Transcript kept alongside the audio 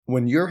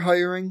When you're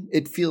hiring,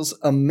 it feels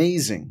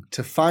amazing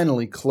to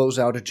finally close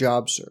out a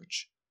job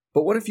search.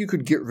 But what if you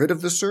could get rid of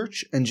the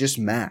search and just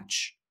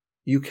match?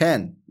 You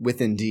can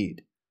with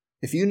Indeed.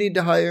 If you need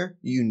to hire,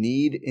 you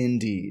need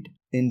Indeed.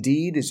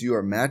 Indeed is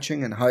your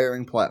matching and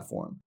hiring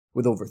platform.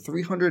 With over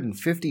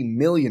 350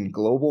 million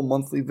global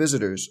monthly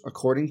visitors,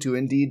 according to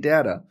Indeed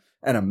data,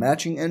 and a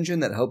matching engine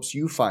that helps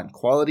you find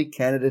quality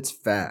candidates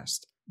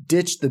fast.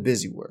 Ditch the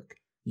busy work.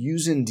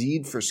 Use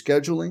Indeed for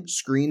scheduling,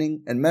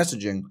 screening, and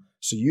messaging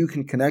so you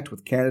can connect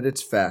with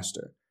candidates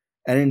faster.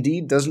 And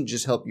Indeed doesn't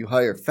just help you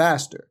hire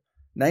faster.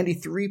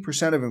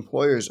 93% of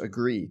employers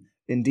agree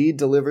Indeed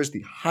delivers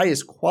the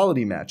highest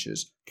quality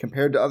matches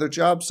compared to other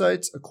job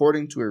sites,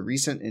 according to a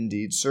recent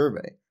Indeed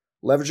survey.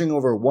 Leveraging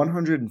over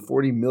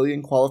 140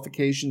 million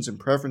qualifications and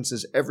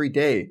preferences every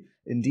day,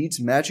 Indeed's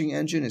matching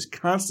engine is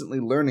constantly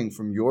learning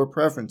from your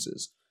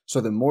preferences. So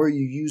the more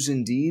you use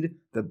Indeed,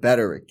 the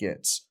better it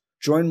gets.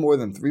 Join more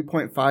than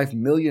 3.5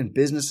 million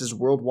businesses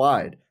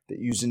worldwide that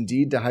use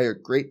Indeed to hire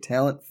great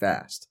talent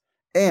fast.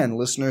 And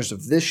listeners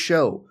of this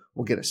show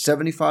will get a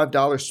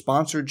 $75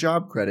 sponsored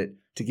job credit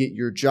to get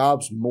your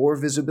jobs more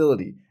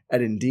visibility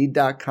at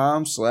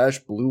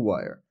Indeed.com/Blue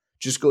Wire.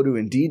 Just go to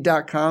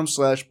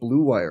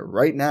Indeed.com/Blue Wire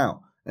right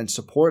now and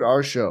support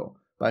our show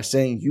by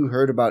saying you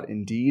heard about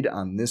Indeed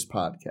on this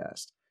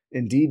podcast.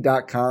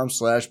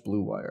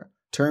 Indeed.com/Blue Wire.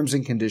 Terms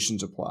and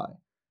conditions apply.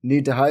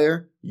 Need to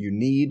hire? You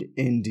need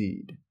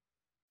Indeed.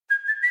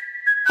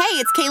 Hey,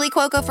 it's Kaylee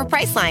Cuoco for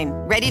Priceline.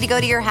 Ready to go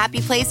to your happy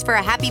place for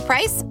a happy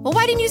price? Well,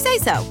 why didn't you say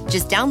so?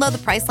 Just download the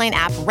Priceline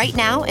app right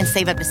now and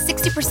save up to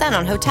 60%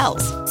 on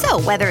hotels.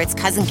 So whether it's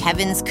Cousin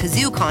Kevin's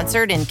Kazoo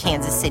Concert in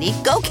Kansas City,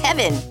 go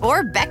Kevin,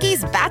 or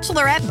Becky's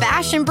Bachelorette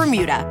Bash in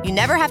Bermuda, you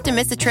never have to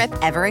miss a trip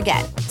ever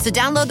again. So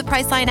download the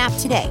Priceline app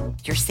today.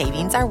 Your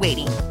savings are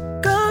waiting.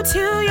 Go to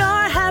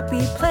your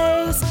happy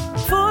place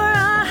for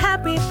a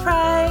happy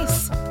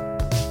price.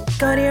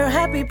 Go to your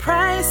happy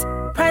price,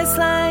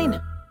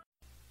 Priceline.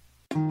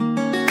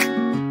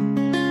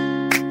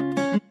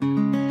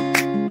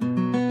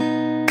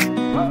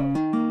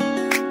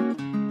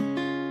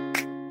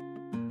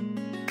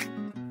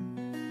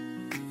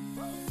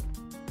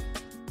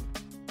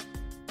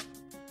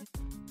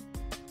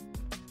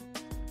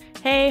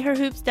 Hey, Her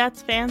Hoop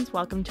Stats fans,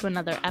 welcome to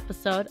another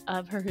episode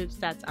of Her Hoop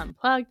Stats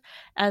Unplugged.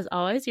 As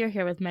always, you're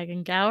here with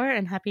Megan Gauer,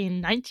 and happy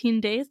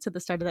 19 days to the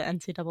start of the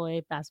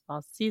NCAA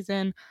basketball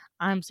season.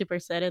 I'm super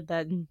excited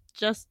that in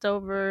a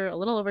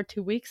little over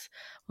 2 weeks,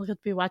 we'll get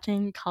to be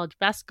watching college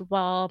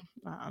basketball,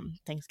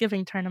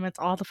 Thanksgiving tournaments,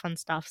 all the fun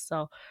stuff.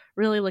 So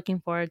really looking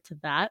forward to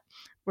that.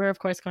 We're, of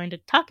course, going to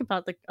talk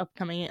about the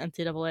upcoming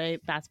NCAA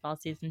basketball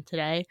season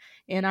today.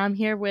 And I'm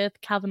here with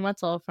Calvin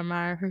Wetzel from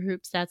our Her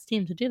Hoop Stats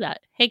team to do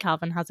that. Hey,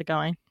 Calvin, how's it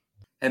going?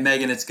 Hey,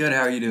 Megan, it's good.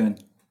 How are you doing?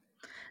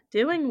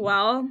 Doing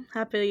well.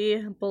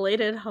 Happy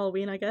belated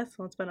Halloween, I guess.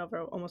 Well, it's been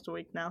over almost a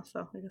week now,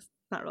 so I guess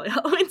it's not really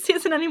Halloween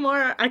season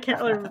anymore. I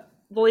can't really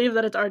believe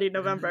that it's already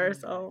November,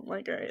 so I'm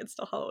like, all right, it's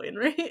still Halloween,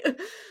 right?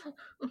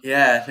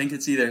 Yeah, I think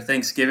it's either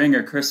Thanksgiving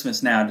or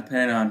Christmas now,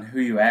 depending on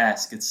who you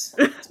ask. It's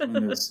one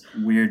of those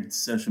weird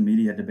social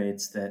media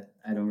debates that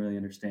I don't really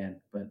understand,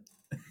 but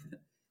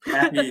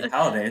happy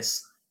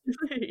holidays.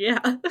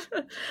 Yeah.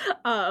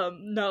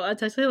 No,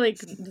 it's actually like,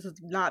 this is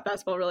not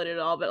basketball related at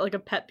all, but like a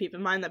pet peeve of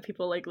mine that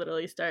people like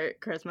literally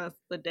start Christmas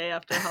the day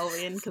after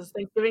Halloween, because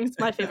Thanksgiving's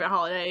my favorite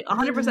holiday,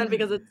 100%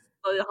 because the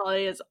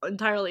holiday is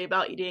entirely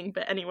about eating.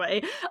 But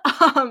anyway,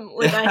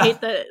 I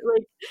hate that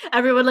like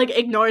everyone like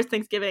ignores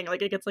Thanksgiving,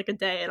 like it gets like a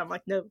day, and I'm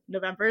like, no,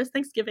 November is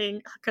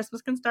Thanksgiving.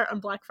 Christmas can start on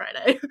Black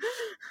Friday.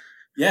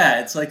 Yeah,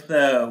 it's like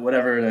the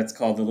whatever that's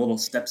called, the little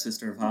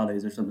stepsister of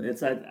holidays or something.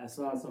 It's I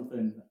saw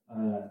something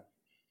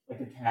like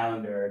a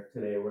calendar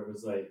today where it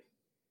was like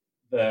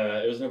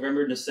it was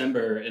November,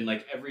 December, and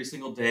like every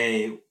single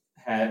day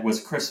was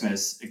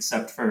Christmas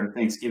except for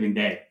Thanksgiving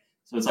Day.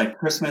 So it's like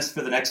Christmas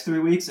for the next 3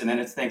 weeks, and then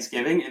it's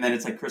Thanksgiving, and then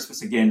it's like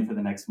Christmas again for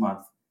the next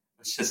month.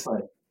 It's just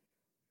like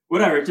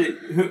whatever,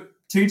 to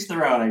each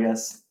their own, I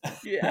guess.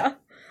 Yeah.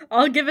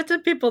 I'll give it to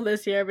people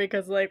this year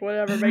because like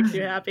whatever makes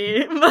you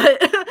happy,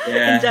 but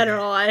in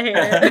general I hate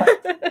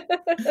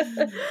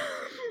it.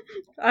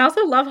 I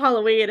also love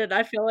Halloween, and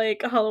I feel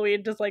like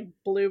Halloween just like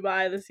blew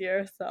by this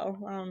year, so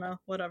I don't know,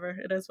 whatever,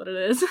 it is what it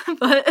is.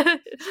 But I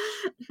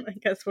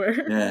guess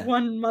we're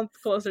 1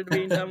 month closer to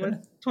being done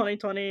with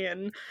 2020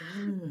 and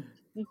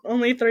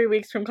only 3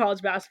 weeks from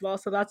college basketball,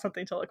 so that's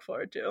something to look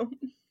forward to.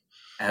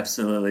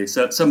 Absolutely.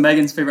 So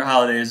Megan's favorite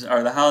holidays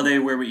are the holiday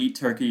where we eat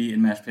turkey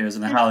and mashed potatoes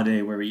and the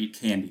holiday where we eat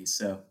candy.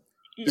 So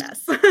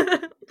yes.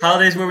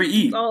 Holidays where we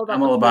eat.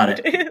 I'm all about it.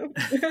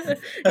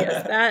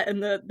 Yes, that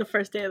and the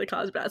first day of the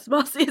college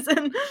basketball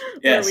season.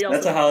 Yes, we also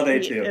that's a holiday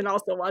too. And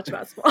also watch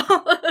basketball.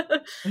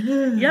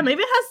 Yeah,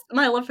 maybe it has,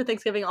 my love for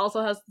Thanksgiving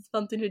also has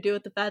something to do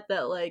with the fact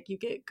that like you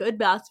get good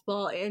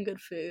basketball and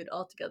good food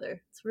all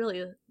together. It's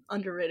really an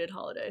underrated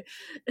holiday.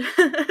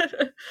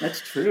 That's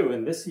true.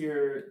 And this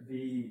year,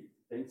 the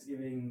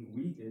Thanksgiving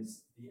week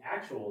is the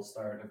actual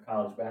start of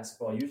college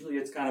basketball. Usually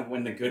it's kind of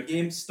when the good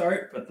games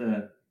start, but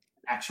the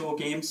actual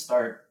games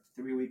start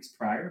 3 weeks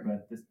prior,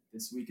 but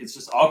this week it's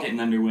just all getting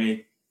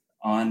underway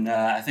on,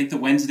 I think, the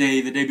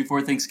Wednesday, the day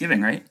before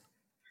Thanksgiving, right?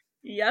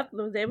 Yep,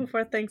 the day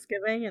before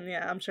Thanksgiving, and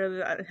yeah, I'm sure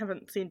that I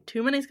haven't seen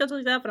too many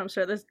schedules yet, but I'm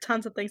sure there's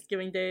tons of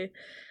Thanksgiving Day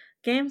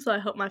games, so I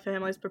hope my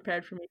family's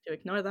prepared for me to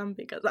ignore them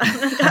because I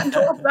haven't gotten to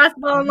watch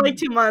basketball in like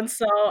 2 months,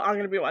 so I'm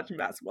going to be watching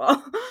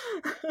basketball.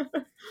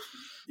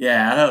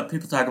 Yeah, I know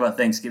people talk about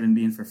Thanksgiving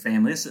being for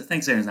family.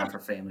 Thanksgiving's not for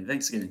family.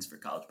 Thanksgiving's for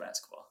college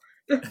basketball.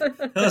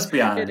 Let's be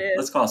honest.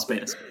 Let's call a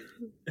spade a spade.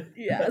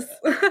 Yes.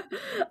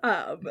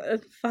 A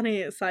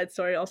funny side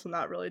story, also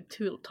not really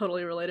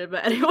totally related,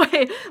 but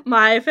anyway,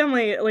 my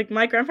family, like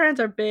my grandparents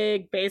are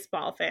big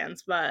baseball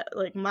fans, but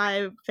like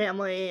my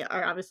family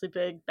are obviously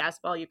big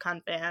basketball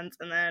UConn fans,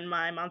 and then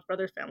my mom's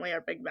brother's family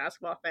are big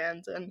basketball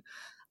fans, and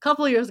a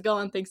couple of years ago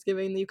on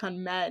Thanksgiving, the UConn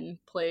men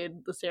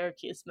played the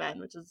Syracuse men,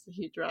 which is a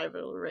huge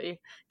rivalry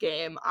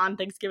game on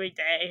Thanksgiving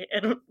Day,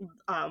 and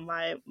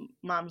my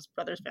mom's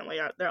brother's family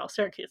they're all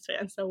Syracuse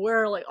fans, so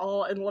we're like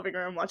all in the living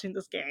room watching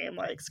this game,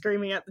 like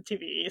screaming at the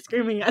TV,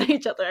 screaming at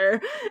each other,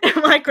 and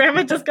my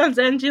grandma just comes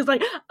in, she's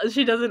like,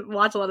 she doesn't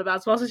watch a lot of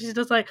basketball, so she's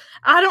just like,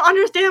 I don't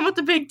understand what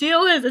the big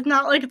deal is, it's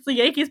not like it's the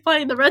Yankees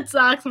playing the Red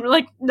Sox, and we're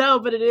like, no,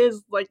 but it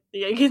is like the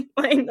Yankees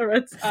playing the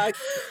Red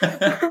Sox.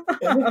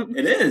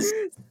 It is.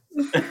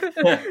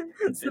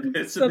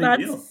 It's a big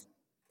deal.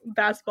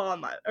 Basketball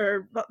on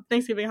or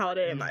Thanksgiving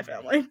holiday in my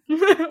family. We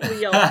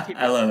yell at TV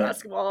for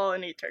basketball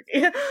and eat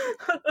turkey.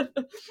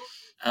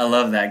 I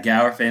love that.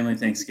 Gauer family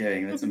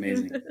Thanksgiving. That's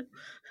amazing.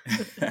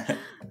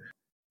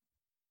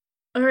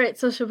 All right,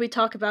 so should we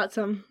talk about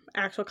some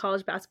actual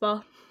college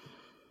basketball?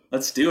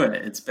 Let's do it.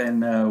 It's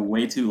been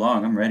way too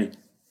long. I'm ready.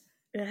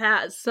 It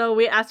has. So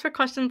we asked for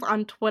questions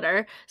on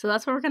Twitter. So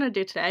that's what we're going to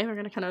do today. We're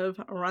going to kind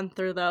of run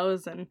through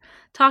those and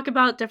talk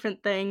about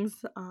different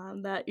things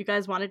that you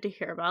guys wanted to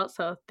hear about.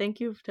 So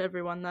thank you to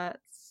everyone that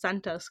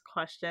sent us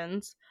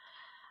questions.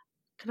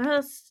 Kind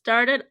of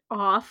started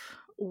off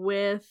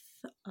with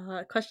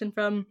a question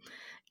from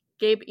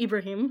Gabe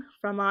Ibrahim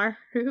from our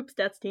Hoop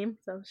Stats team.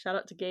 So shout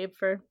out to Gabe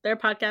for their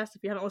podcast.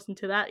 If you haven't listened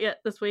to that yet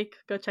this week,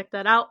 go check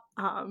that out.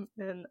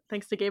 And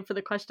thanks to Gabe for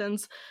the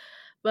questions.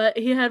 But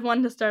he had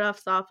one to start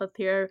off with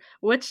here.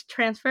 Which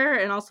transfer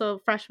and also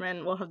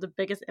freshman will have the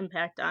biggest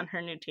impact on her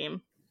new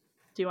team?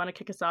 Do you want to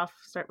kick us off?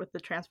 Start with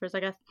the transfers, I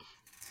guess.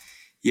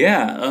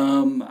 Yeah,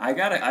 I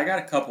got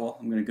a couple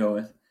I'm going to go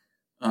with.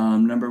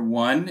 Number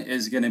one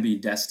is going to be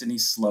Destiny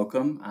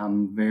Slocum.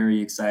 I'm very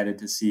excited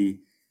to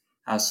see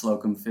how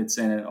Slocum fits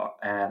in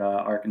at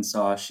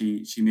Arkansas.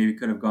 She maybe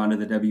could have gone to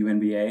the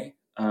WNBA,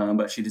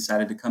 but she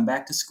decided to come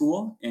back to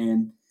school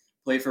and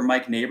play for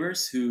Mike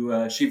Neighbors,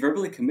 who she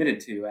verbally committed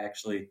to,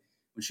 actually.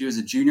 When she was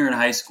a junior in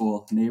high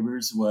school,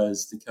 Neighbors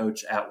was the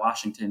coach at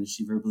Washington.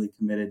 She verbally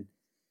committed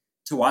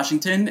to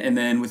Washington and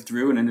then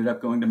withdrew and ended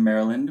up going to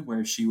Maryland,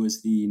 where she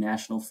was the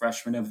National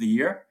Freshman of the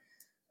Year.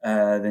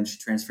 Then she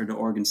transferred to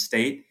Oregon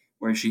State,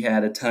 where she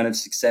had a ton of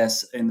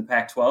success in the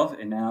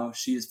Pac-12. And now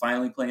she is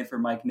finally playing for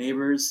Mike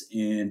Neighbors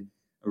in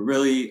a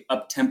really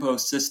up-tempo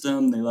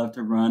system. They love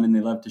to run and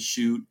they love to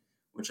shoot,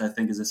 which I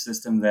think is a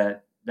system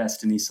that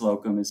Destiny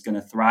Slocum is going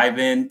to thrive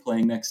in,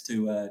 playing next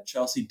to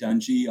Chelsea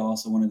Dungy,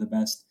 also one of the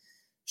best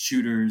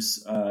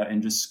shooters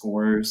and just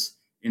scorers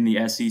in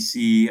the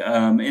SEC.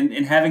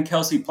 And having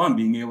Kelsey Plum,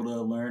 being able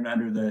to learn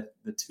under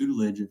the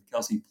tutelage of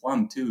Kelsey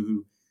Plum,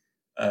 too,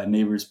 who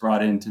Neighbors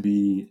brought in to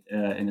be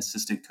an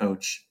assistant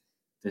coach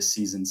this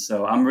season.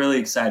 So I'm really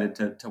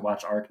excited to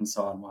watch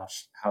Arkansas and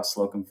watch how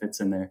Slocum fits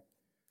in there.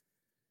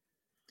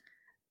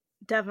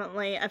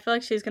 Definitely. I feel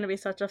like she's going to be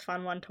such a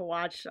fun one to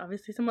watch.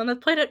 Obviously, someone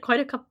that's played at quite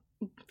a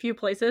few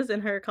places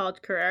in her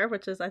college career,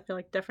 which is, I feel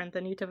like, different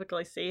than you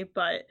typically see,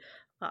 but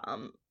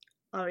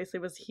obviously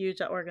was huge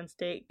at Oregon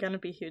State, going to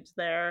be huge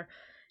there.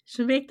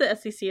 Should make the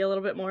SEC a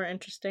little bit more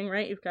interesting,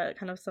 right? You've got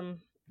kind of some,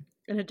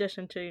 in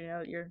addition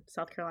to, your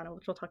South Carolina,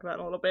 which we'll talk about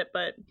in a little bit,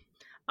 but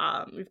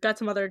we've got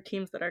some other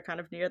teams that are kind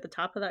of near the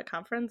top of that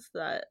conference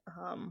that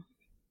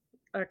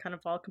are kind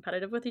of all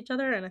competitive with each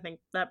other, and I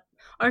think that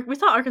we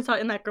saw Arkansas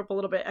in that group a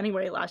little bit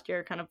anyway last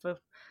year, kind of a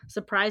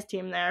surprise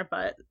team there,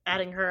 but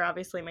adding her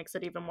obviously makes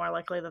it even more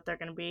likely that they're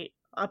going to be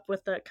up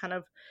with the kind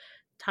of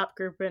top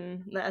group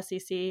in the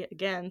SEC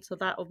again, so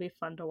that will be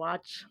fun to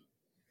watch.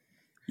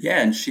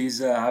 Yeah, and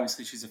she's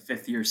obviously she's a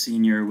fifth-year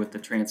senior with the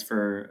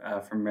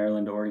transfer from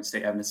Maryland to Oregon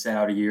State, having to sit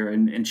out a year,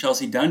 and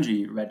Chelsea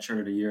Dungy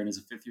redshirted a year and is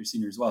a fifth-year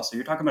senior as well. So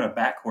you're talking about a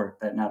backcourt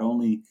that not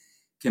only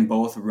can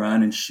both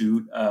run and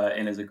shoot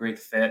and is a great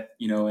fit,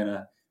 in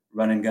a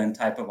run-and-gun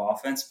type of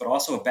offense, but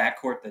also a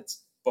backcourt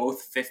that's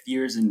both fifth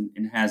years and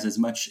has as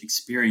much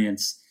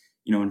experience,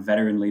 in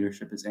veteran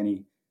leadership as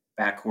any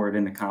backcourt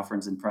in the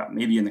conference and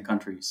maybe in the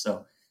country.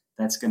 So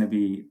that's going to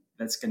be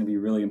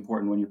really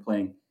important when you're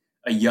playing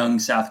a young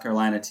South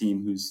Carolina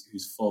team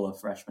who's full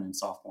of freshmen and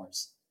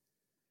sophomores.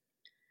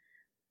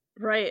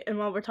 Right, and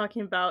while we're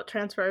talking about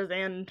transfers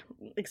and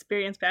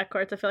experienced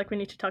backcourts, I feel like we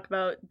need to talk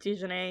about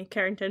Dejanay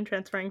Carrington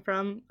transferring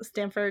from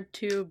Stanford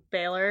to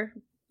Baylor.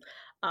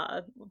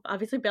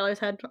 Obviously, Baylor's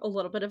had a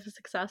little bit of a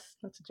success.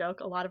 That's a joke.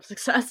 A lot of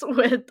success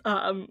with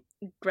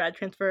grad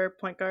transfer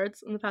point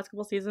guards in the past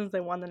couple seasons.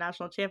 They won the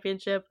national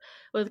championship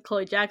with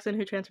Chloe Jackson,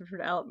 who transferred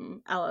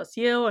to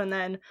LSU, and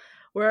then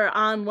we're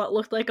on what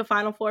looked like a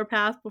Final Four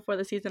path before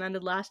the season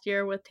ended last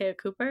year with Taya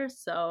Cooper.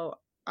 So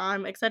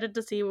I'm excited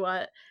to see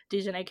what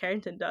Dejanay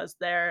Carrington does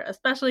there,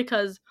 especially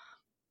because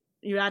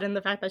you add in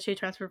the fact that she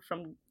transferred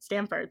from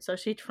Stanford. So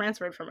she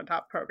transferred from a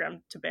top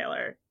program to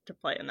Baylor to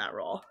play in that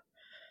role.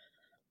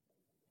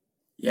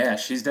 Yeah,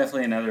 she's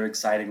definitely another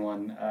exciting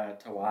one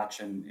to watch,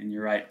 and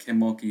you're right. Kim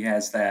Mulkey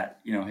has that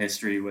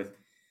history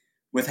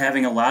with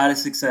having a lot of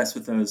success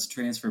with those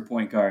transfer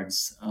point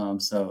guards.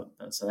 So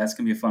that's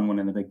gonna be a fun one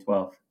in the Big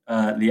 12.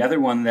 The other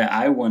one that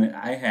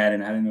I had,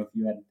 and I don't know if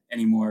you had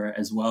any more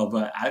as well,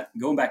 but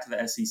going back to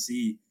the SEC,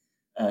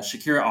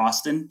 Shakira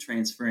Austin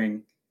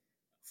transferring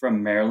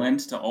from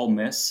Maryland to Ole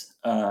Miss.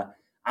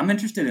 I'm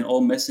interested in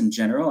Ole Miss in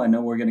general. I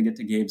know we're going to get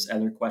to Gabe's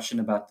other question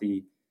about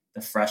the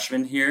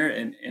freshmen here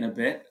in a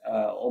bit.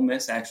 Ole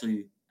Miss,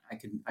 actually,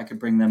 I could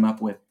bring them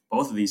up with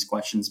both of these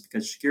questions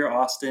because Shakira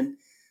Austin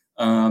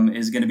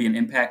is going to be an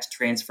impact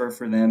transfer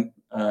for them,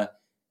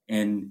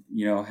 and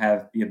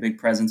be a big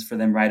presence for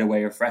them right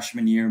away. Her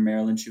freshman year,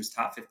 Maryland, she was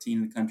top 15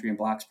 in the country in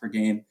blocks per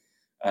game,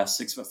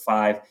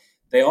 6'5".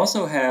 They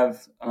also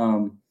have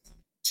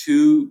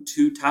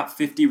two top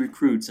 50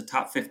 recruits, a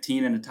top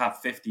 15 and a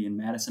top 50 in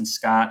Madison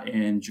Scott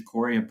and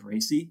Jacoria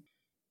Bracey.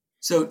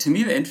 So to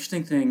me, the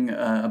interesting thing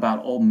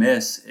about Ole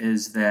Miss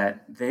is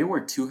that they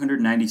were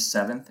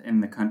 297th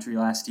in the country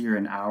last year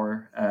in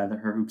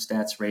her Hoop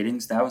Stats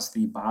ratings. That was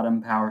the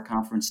bottom power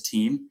conference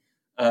team.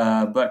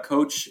 But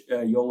Coach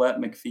Yolette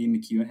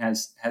McPhee-McEwen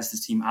has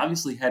this team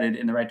obviously headed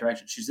in the right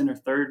direction. She's in her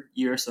third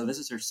year, so this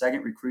is her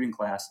second recruiting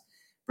class,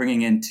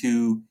 bringing in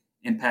 2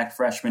 impact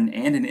freshmen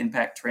and an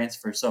impact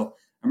transfer. So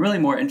I'm really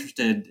more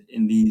interested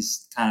in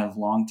these kind of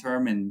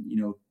long-term and,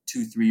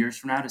 2-3 years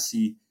from now to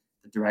see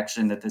the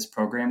direction that this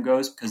program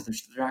goes, because they're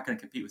not going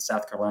to compete with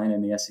South Carolina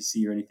in the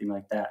SEC or anything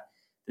like that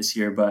this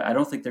year. But I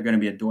don't think they're going to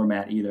be a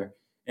doormat either.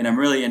 And I'm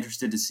really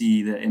interested to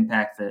see the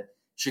impact that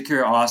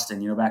Shakira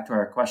Austin, back to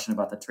our question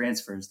about the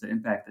transfers, the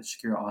impact that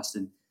Shakira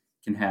Austin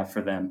can have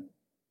for them.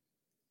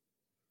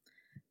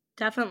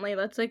 Definitely.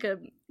 That's like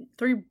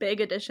 3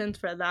 big additions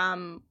for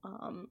them.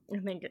 I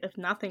think if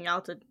nothing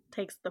else, it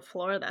takes the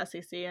floor of the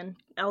SEC and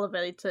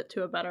elevates it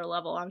to a better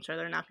level. I'm sure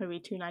they're not going to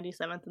be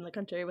 297th in the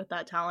country with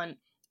that talent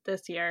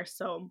this year.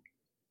 So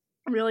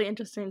really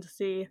interesting to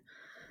see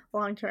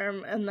long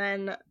term. And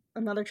then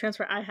another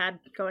transfer I had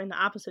going the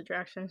opposite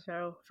direction.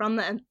 So from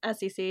the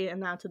SEC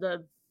and now to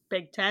the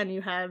Big Ten,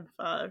 you have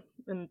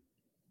in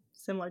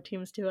similar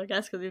teams too, I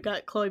guess, because you've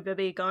got Chloe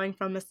Bibby going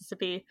from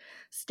Mississippi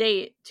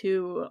State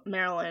to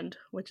Maryland,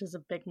 which is a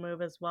big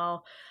move as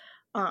well.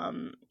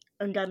 I'm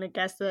gonna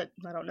guess that,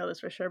 I don't know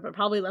this for sure, but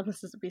probably left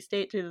Mississippi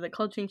State due to the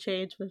coaching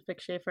change with Vic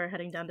Schaefer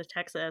heading down to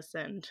Texas,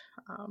 and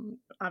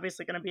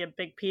obviously going to be a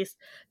big piece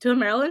to a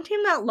Maryland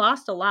team that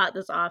lost a lot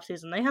this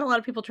offseason. They had a lot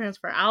of people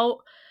transfer out,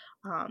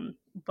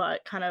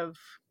 but kind of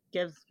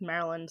gives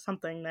Maryland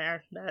something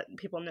there that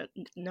people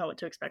know what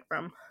to expect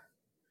from.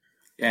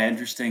 Yeah,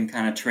 interesting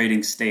kind of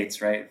trading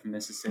states, right, from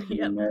Mississippi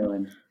and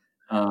Maryland.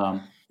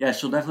 Yeah,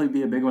 she'll definitely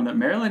be a big one. That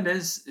Maryland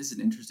is an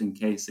interesting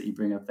case that you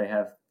bring up. They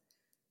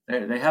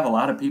have a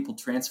lot of people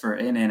transfer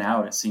in and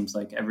out, it seems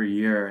like, every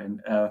year.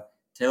 And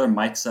Taylor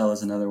Mikesell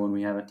is another one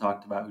we haven't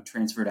talked about who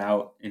transferred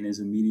out and is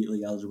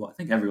immediately eligible. I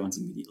think everyone's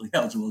immediately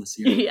eligible this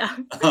year. Yeah.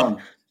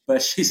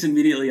 But she's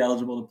immediately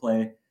eligible to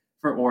play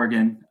for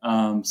Oregon.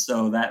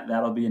 So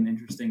that'll be an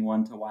interesting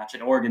one to watch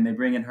at Oregon. They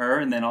bring in her,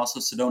 and then also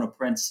Sedona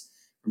Prince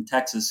from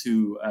Texas,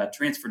 who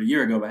transferred a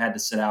year ago but had to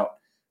sit out.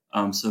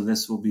 So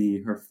this will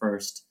be her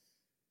first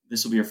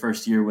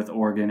year with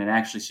Oregon. And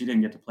actually, she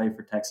didn't get to play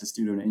for Texas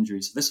due to an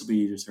injury. So this will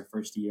be just her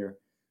first year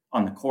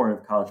on the court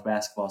of college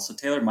basketball. So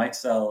Taylor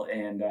Mikesell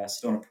and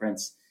Sedona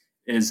Prince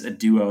is a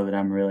duo that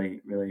I'm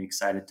really, really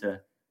excited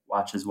to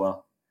watch as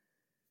well.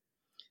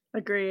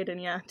 Agreed.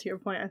 And yeah, to your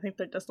point, I think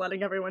they're just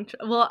letting everyone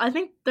well, I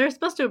think they're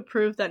supposed to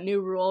approve that new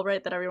rule,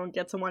 right, that everyone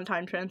gets a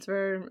one-time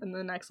transfer in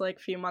the next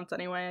few months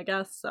anyway, I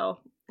guess. So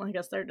I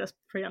guess they're just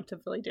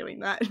preemptively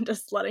doing that and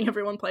just letting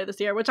everyone play this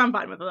year, which I'm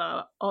fine with.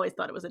 Always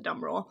thought it was a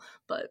dumb rule,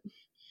 but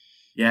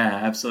yeah,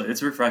 absolutely,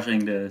 it's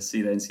refreshing to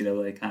see the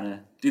NCAA kind of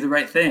do the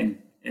right thing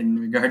in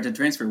regard to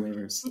transfer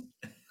waivers.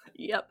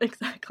 Yep,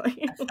 exactly.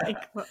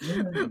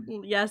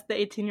 Yes, the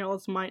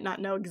 18-year-olds might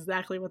not know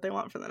exactly what they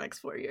want for the next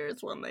 4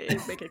 years when they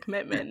make a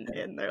commitment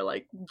in their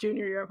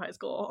junior year of high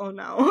school. Oh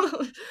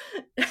no.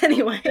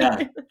 Anyway.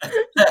 Yeah.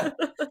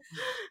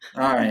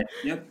 All right.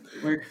 Yep.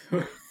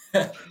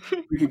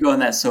 We could go on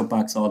that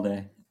soapbox all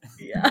day.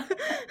 Yeah.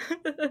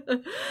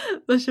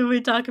 So should we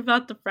talk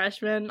about the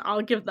freshmen?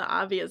 I'll give the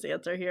obvious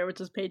answer here,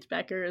 which is Paige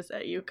Beckers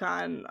at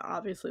UConn.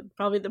 Obviously,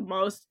 probably the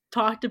most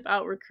talked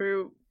about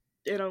recruit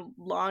in a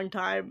long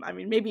time. I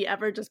mean, maybe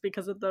ever, just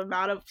because of the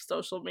amount of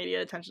social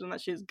media attention that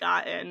she's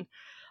gotten.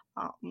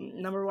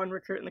 Number 1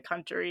 recruit in the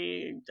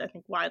country, I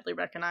think widely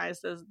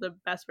recognized as the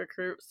best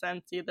recruit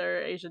since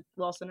either Asia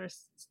Wilson or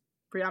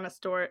Brianna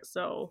Stewart.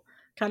 So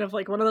kind of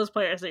like one of those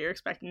players that you're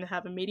expecting to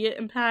have immediate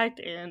impact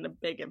and a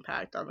big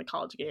impact on the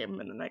college game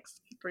in the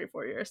next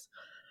 3-4 years.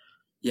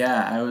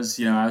 Yeah, I was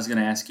going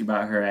to ask you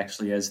about her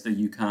actually as the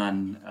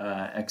UConn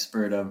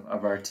expert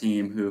of our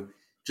team who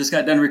just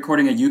got done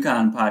recording a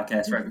UConn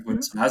podcast right before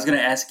this one. I was going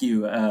to ask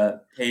you,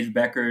 Paige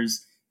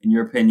Beckers, in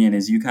your opinion,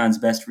 is UConn's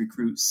best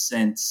recruit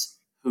since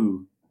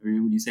who?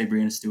 Or would you say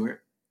Brianna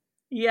Stewart?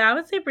 Yeah, I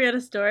would say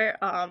Brianna Stewart.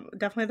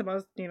 Definitely the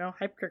most,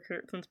 hyped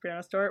recruit since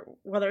Brianna Stewart.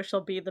 Whether she'll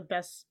be the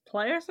best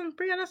player since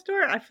Brianna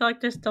Stewart, I feel like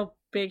there's still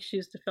big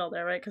shoes to fill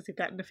there, right? Because you've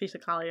got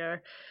Nafisa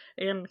Collier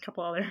and a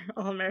couple other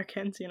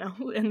All-Americans,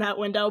 in that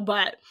window.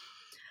 But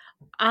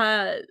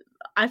I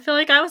feel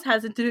like I was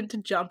hesitant to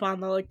jump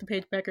on the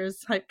Paige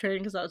Beckers hype train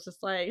because I was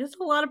just like, it's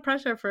a lot of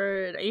pressure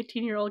for an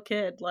 18-year-old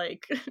kid,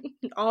 like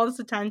all this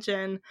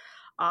attention.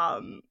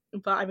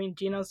 But I mean,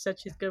 Gino said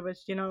she's good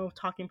with,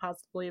 talking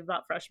positively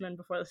about freshmen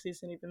before the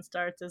season even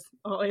starts is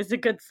always a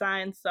good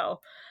sign. So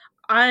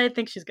I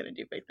think she's going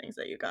to do big things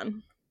at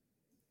UConn.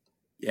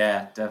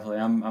 Yeah, definitely.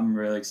 I'm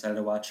really excited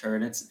to watch her,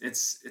 and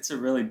it's a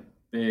really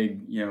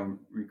big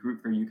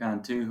recruit for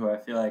UConn too, who I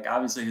feel like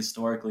obviously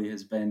historically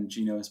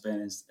Gino has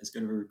been as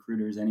good of a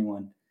recruiter as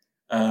anyone.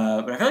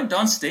 But I feel like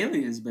Dawn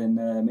Staley has been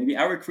maybe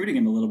out recruiting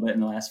him a little bit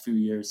in the last few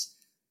years.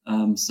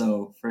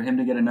 So for him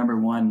to get a number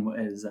one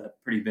is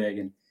pretty big.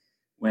 And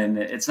when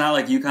it's not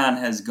like UConn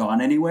has gone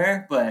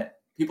anywhere, but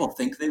people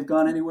think they've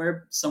gone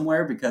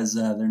somewhere because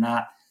they're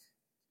not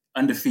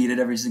undefeated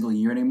every single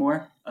year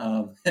anymore.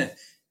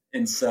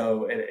 And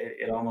so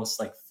it almost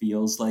like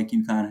feels like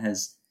UConn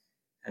has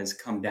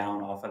come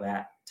down off of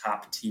that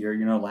top tier.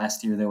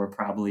 Last year they were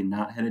probably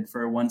not headed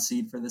for a 1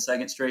 seed for the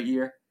second straight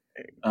year.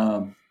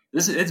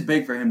 It's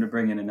big for him to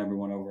bring in a number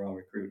 1 overall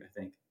recruit, I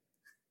think.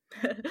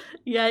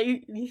 Yeah,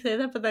 you say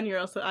that, but then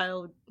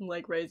I'll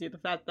raise you the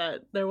fact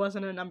that there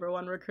wasn't a number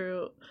 1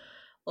 recruit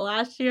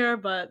last year,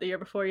 but the year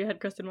before you had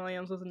Kristen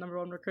Williams was the number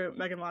 1 recruit,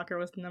 Megan Walker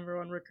was the number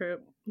 1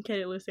 recruit,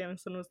 Katie Lou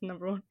Samuelson was the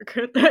number 1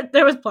 recruit.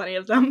 There was plenty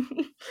of them.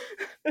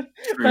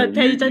 But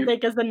Paige, I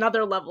think, is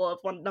another level of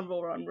number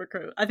 1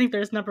 recruit. I think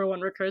there's number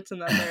 1 recruits,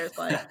 and then there's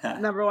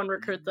number 1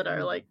 recruits that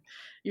are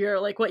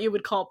you're what you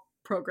would call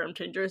program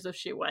changers if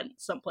she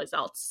went someplace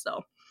else.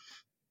 So.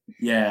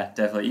 Yeah,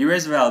 definitely. You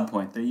raise a valid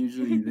point. They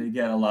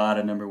get a lot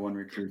of number 1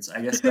 recruits.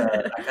 I guess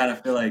I kind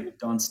of feel like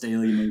Dawn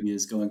Staley maybe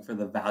is going for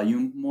the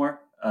volume more.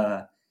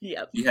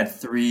 Yep. She had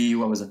 3,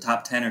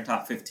 top 10 or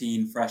top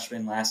 15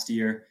 freshmen last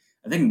year.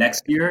 I think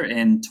next year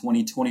in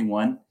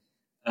 2021,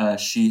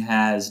 she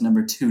has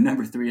number 2,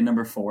 number 3, and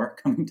number 4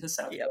 coming to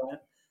South Carolina.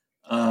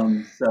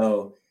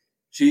 So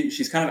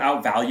she's kind of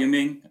out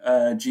voluming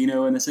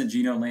Gino in the sense.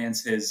 Gino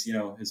lands his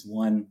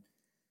 1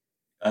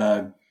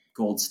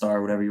 gold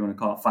star, whatever you want to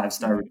call it,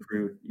 5-star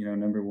recruit,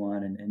 number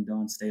 1, and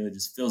Dawn Staley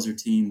just fills her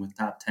team with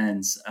top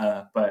 10s.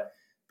 But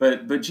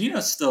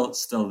Gino's still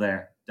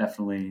there,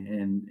 definitely.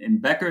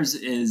 And Beckers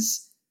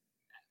is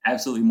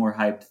absolutely more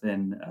hyped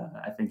than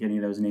I think any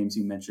of those names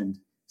you mentioned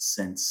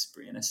since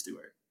Brianna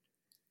Stewart.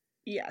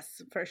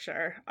 Yes, for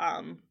sure.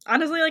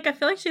 Honestly, I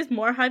feel like she's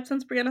more hyped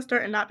since Brianna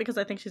Stewart, and not because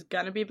I think she's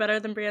gonna be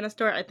better than Brianna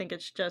Stewart. I think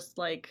it's just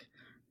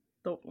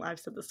I've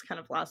said this kind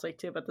of last week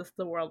too, but this is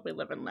the world we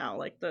live in now,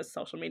 the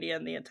social media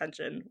and the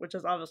attention, which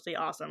is obviously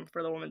awesome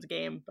for the women's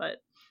game,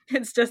 but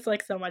it's just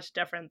so much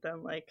different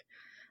than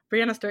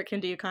Brianna Stewart came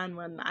to UConn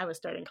when I was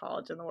starting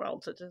college in the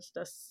world, so it's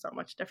just so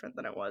much different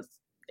than it was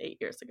 8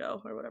 years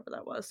ago or whatever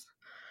that was.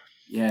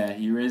 Yeah,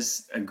 you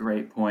raise a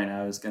great point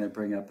I was going to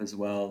bring up as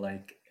well.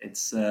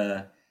 It's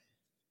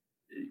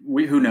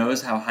who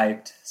knows how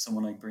hyped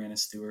someone like Brianna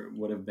Stewart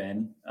would have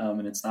been,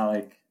 and it's not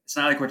like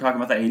we're talking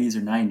about the 80s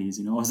or 90s,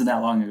 it wasn't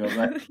that long ago,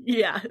 but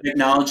yeah,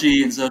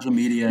 technology and social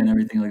media and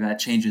everything like that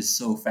changes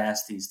so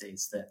fast these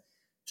days that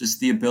just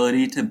the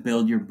ability to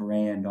build your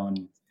brand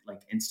on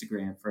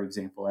Instagram, for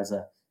example, as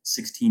a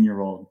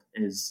 16-year-old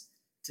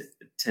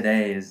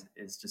today is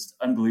just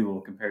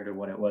unbelievable compared to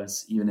what it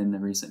was even in the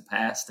recent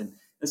past. And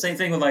the same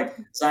thing with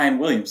Zion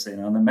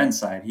Williamson on the men's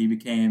side. He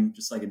became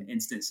just an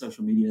instant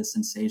social media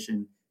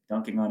sensation,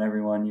 dunking on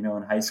everyone,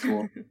 in high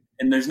school.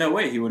 And there's no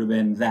way he would have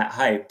been that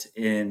hyped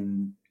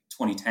in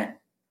 2010,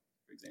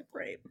 for example.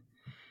 Right.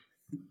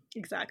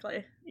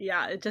 Exactly.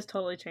 Yeah, it just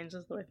totally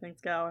changes the way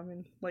things go. I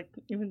mean,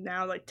 even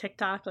now,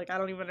 TikTok,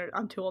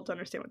 I'm too old to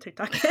understand what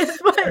TikTok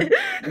is, but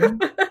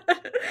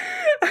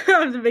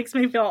it makes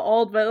me feel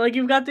old. But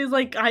you've got these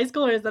high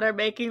schoolers that are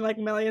making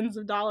millions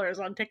of dollars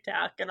on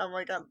TikTok, and I'm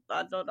I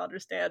don't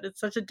understand. It's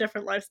such a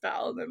different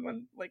lifestyle than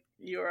when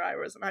you or I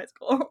was in high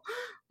school.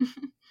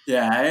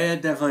 Yeah, I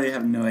definitely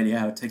have no idea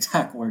how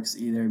TikTok works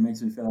either. It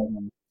makes me feel like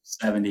I'm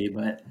 70,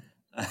 but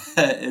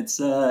it's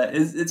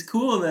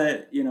cool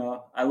that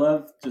I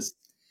love just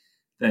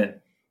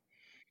that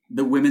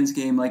the women's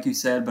game, like you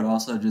said, but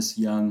also just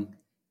young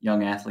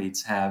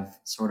athletes have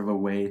sort of a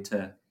way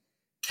to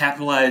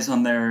capitalize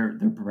on their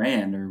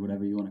brand or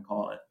whatever you want to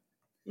call it.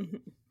 Mm-hmm.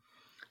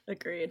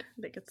 Agreed.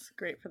 I think it's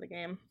great for the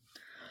game.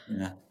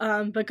 Yeah.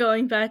 But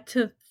going back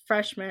to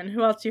freshmen,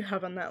 who else do you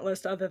have on that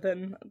list other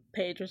than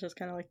Paige, which is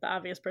kind of the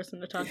obvious person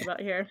to talk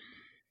about here?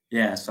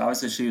 Yeah, so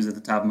obviously she was at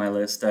the top of my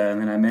list.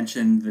 And then I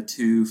mentioned the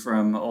two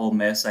from Ole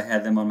Miss. I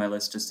had them on my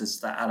list just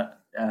as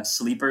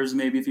sleepers,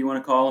 maybe if you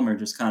want to call them, or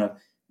just kind of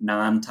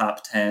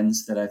non-top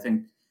tens that I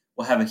think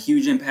will have a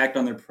huge impact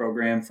on their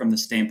program from the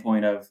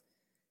standpoint of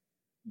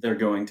they're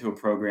going to a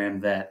program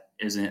that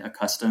isn't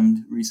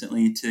accustomed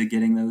recently to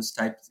getting those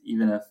types,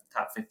 even a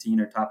top 15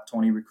 or top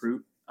 20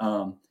 recruit.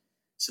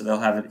 So they'll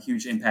have a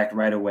huge impact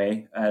right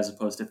away, as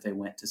opposed to if they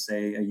went to,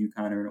 say, a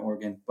UConn or an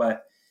Oregon.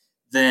 But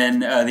then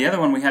the other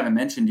one we haven't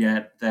mentioned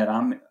yet that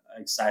I'm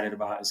excited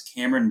about is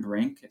Cameron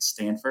Brink at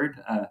Stanford.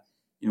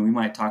 We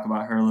might talk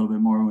about her a little bit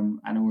more when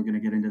I know we're going to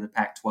get into the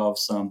Pac-12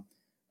 some.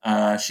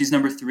 She's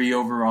number 3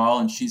 overall,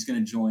 and she's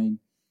going to join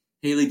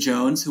Haley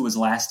Jones, who was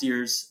last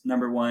year's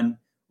number 1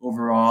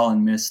 overall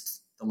and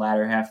missed the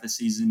latter half of the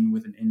season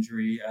with an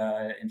injury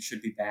and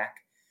should be back.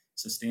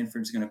 So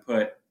Stanford's going to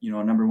put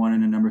a number 1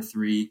 and a number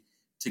 3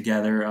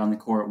 together on the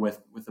court with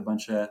a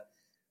bunch of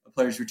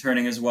players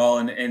returning as well.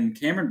 And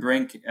Cameron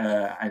Brink,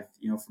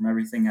 from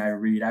everything I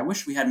read, I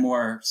wish we had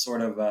more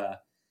sort of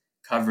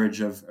coverage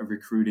of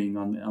recruiting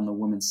on the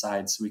women's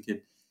side, so we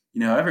could,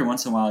 every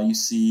once in a while you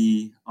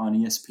see on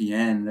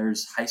ESPN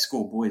there's high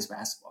school boys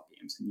basketball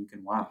games and you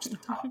can watch the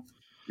top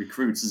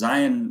recruits.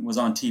 Zion was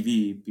on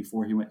TV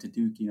before he went to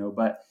Duke,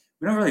 but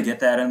we don't really get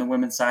that on the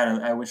women's side.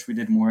 I wish we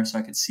did more so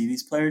I could see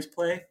these players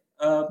play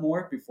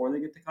more before they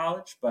get to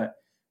college, but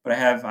I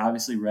have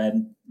obviously read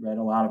a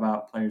lot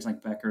about players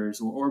like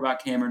Beckers or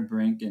about Cameron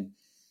Brink, and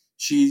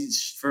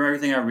she's, for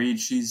everything I read,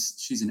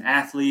 she's an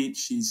athlete.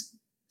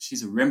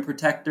 She's a rim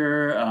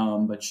protector,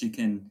 but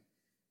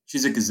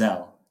she's a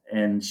gazelle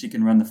and she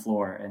can run the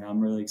floor. And I'm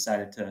really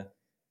excited to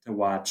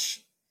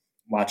watch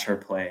her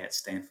play at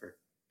Stanford.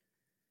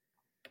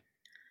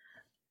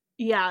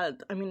 Yeah,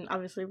 I mean,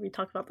 obviously we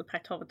talked about the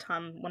Pac-12 a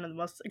ton, one of the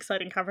most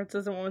exciting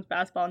conferences in women's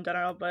basketball in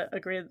general, but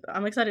agree,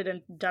 I'm excited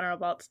in general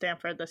about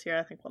Stanford this year.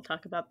 I think we'll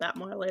talk about that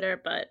more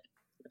later, but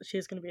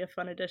she's going to be a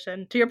fun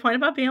addition. To your point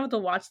about being able to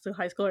watch the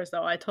high schoolers,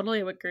 though, I totally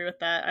agree with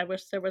that. I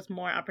wish there was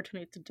more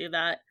opportunity to do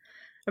that.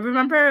 I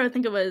remember, I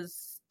think it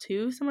was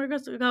 2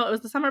 summers ago, it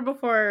was the summer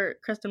before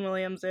Kristen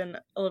Williams and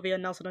Olivia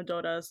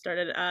Nelson-Ododa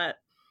started at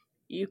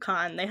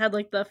UConn. They had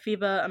like the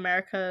FIBA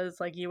Americas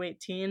like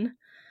U18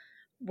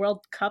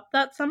 World Cup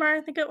that summer, I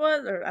think it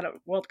was, or I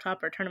don't World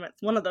Cup or tournament,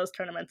 one of those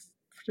tournaments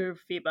through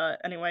FIBA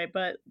anyway.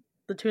 But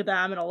the two of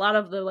them and a lot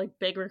of the like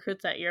big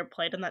recruits that year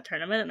played in that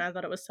tournament, and I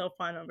thought it was so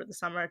fun over the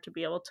summer to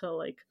be able to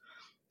like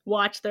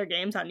watch their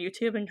games on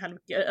YouTube and kind of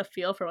get a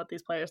feel for what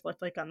these players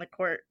looked like on the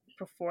court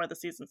before the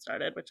season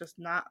started, which is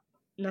not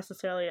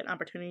necessarily an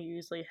opportunity you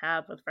usually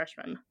have with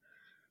freshmen.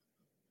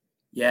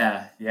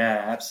 Yeah,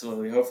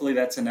 absolutely. Hopefully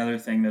that's another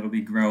thing that'll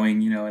be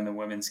growing, in the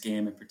women's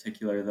game in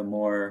particular. The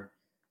more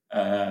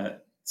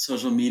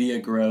social media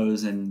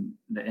grows and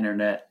the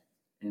internet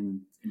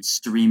and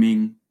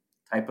streaming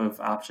type of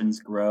options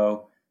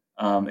grow,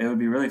 it would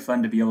be really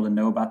fun to be able to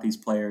know about these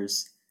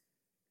players,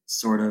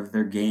 sort of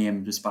their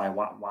game, just by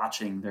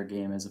watching their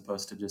game as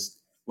opposed to just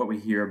what we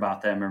hear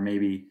about them or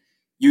maybe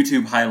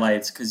YouTube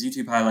highlights, because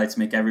YouTube highlights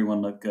make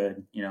everyone look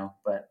good,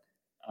 but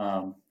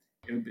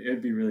it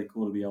would be really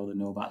cool to be able to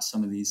know about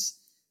some of these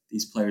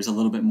players a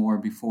little bit more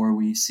before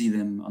we see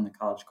them on the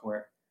college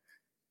court.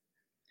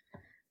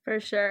 For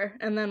sure.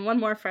 And then one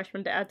more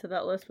freshman to add to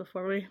that list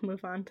before we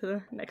move on to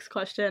the next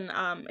question.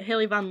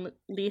 Haley Von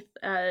Leith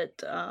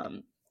at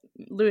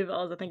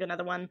Louisville is, I think,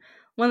 another one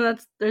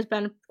that's there's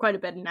been quite a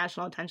bit of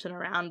national attention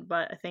around,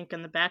 but I think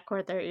in the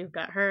backcourt there you've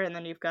got her, and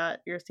then you've got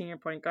your senior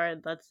point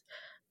guard that's,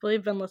 I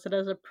believe, been listed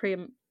as a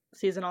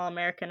pre-season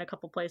All-American a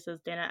couple places,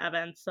 Dana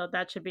Evans. So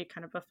that should be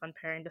kind of a fun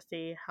pairing to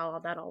see how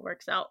that all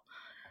works out.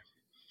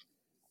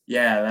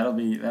 Yeah, that'll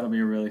be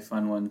a really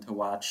fun one to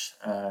watch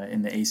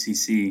in the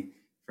ACC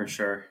for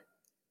sure.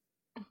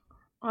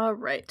 All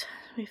right,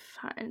 let me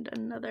find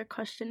another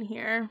question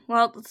here.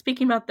 Well,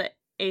 speaking about the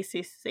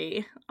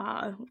ACC,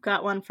 we've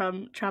got one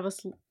from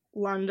Travis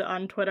Lund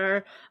on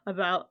Twitter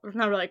about,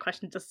 not really a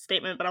question, just a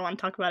statement, but I want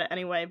to talk about it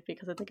anyway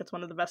because I think it's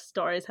one of the best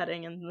stories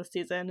heading into the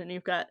season. And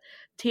you've got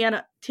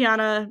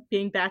Tiana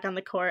being back on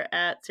the court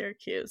at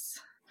Syracuse.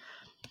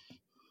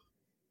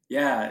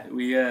 Yeah,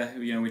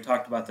 we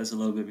talked about this a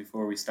little bit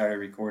before we started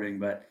recording,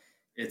 but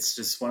it's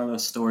just one of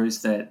those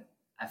stories that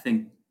I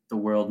think the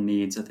world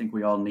needs. I think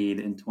we all need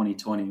in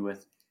 2020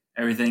 with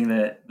everything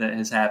that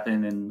has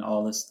happened and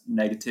all this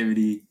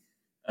negativity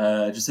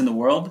just in the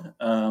world.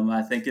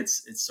 I think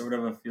it's sort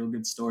of a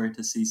feel-good story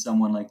to see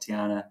someone like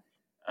Tiana,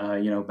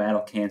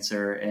 battle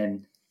cancer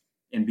and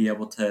be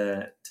able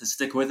to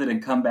stick with it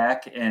and come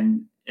back.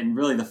 And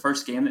really the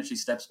first game that she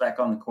steps back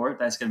on the court,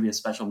 that's going to be a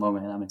special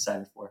moment, and I'm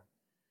excited for it.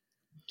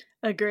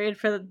 Agreed.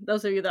 For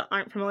those of you that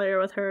aren't familiar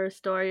with her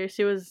story,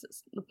 she was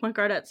the point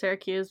guard at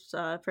Syracuse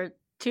for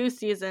 2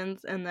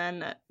 seasons and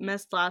then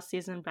missed last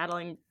season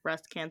battling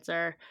breast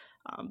cancer.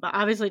 But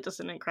obviously just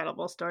an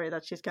incredible story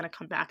that she's going to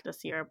come back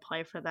this year and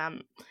play for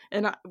them.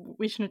 And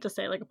we shouldn't just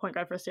say like a point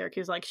guard for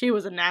Syracuse. Like, she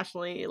was a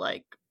nationally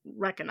like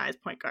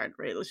recognized point guard,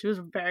 right? She was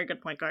a very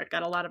good point guard,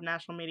 got a lot of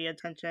national media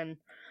attention.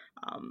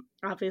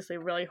 Obviously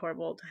really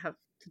horrible to have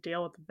to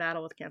deal with the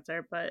battle with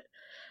cancer. But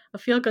a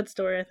feel-good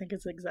story, I think,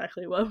 is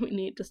exactly what we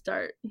need to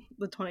start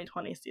the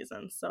 2020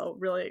 season. So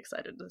really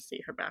excited to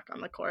see her back on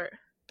the court.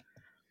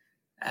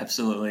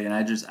 Absolutely, and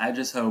I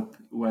just hope,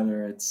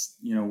 whether it's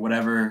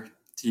whatever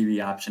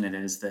TV option it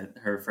is, that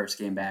her first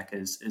game back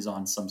is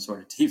on some sort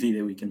of TV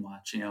that we can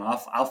watch.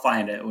 I'll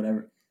find it,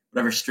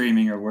 whatever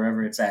streaming or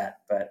wherever it's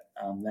at. But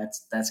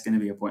that's going to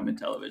be appointment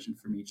television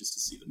for me, just to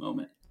see the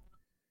moment.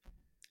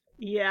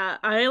 Yeah,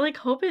 I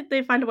hope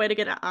they find a way to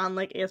get it on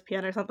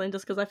ESPN or something,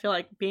 just because I feel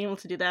like being able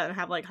to do that and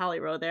have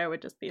Holly Rowe there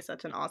would just be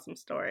such an awesome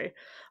story.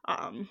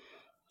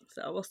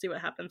 So we'll see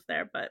what happens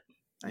there, but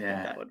I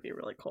think that would be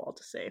really cool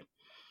to see.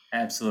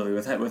 Absolutely,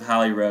 with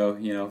Holly Rowe,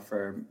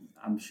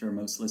 I'm sure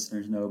most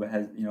listeners know, but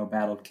has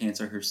battled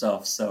cancer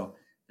herself, so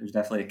there's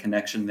definitely a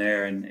connection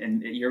there.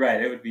 And you're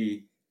right,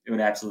 it would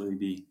absolutely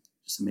be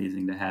just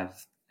amazing to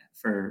have,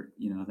 for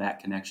that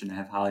connection, to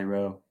have Holly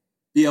Rowe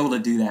be able to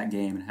do that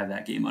game and have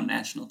that game on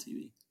national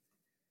TV.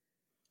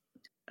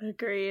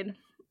 Agreed.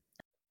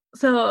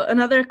 So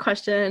another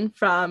question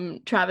from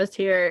Travis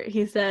here.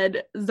 He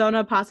said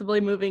Zona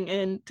possibly moving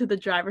into the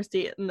driver's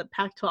seat in the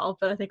Pac-12,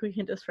 but I think we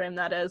can just frame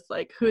that as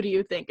who do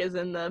you think is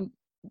in the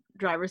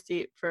driver's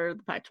seat for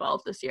the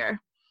Pac-12 this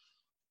year?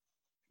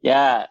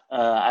 Yeah,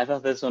 I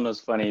thought this one was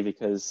funny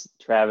because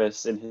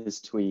Travis in his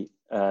tweet,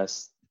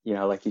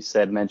 like you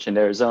said, mentioned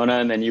Arizona,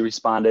 and then you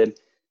responded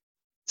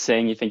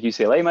saying you think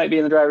UCLA might be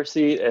in the driver's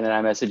seat, and then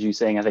I messaged you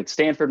saying I think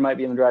Stanford might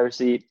be in the driver's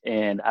seat,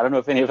 and I don't know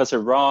if any of us are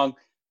wrong,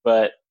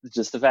 but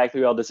just the fact that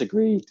we all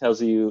disagree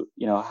tells you,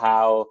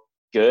 how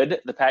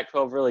good the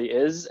Pac-12 really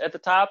is at the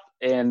top.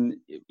 And,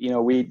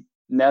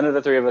 none of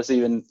the three of us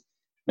even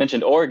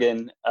mentioned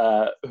Oregon,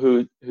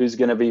 who's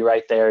going to be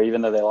right there,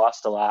 even though they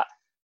lost a lot.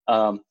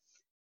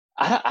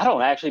 I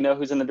don't actually know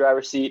who's in the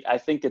driver's seat. I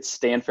think it's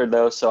Stanford,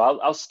 though, so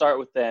I'll start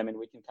with them, and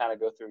we can kind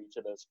of go through each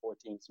of those four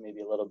teams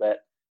maybe a little bit.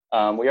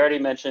 We already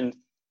mentioned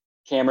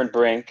Cameron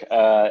Brink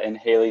and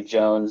Haley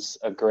Jones,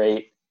 a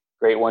great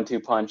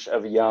 1-2 punch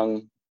of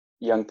young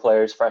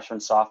players, freshman,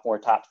 sophomore,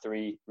 top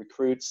three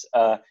recruits.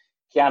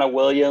 Kiana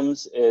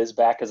Williams is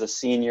back as a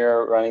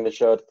senior running the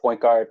show at the point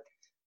guard.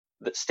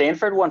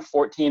 Stanford won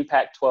 14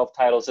 Pac-12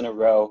 titles in a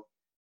row,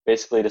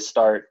 basically to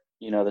start,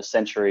 the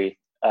century,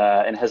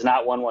 and has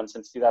not won one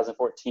since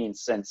 2014,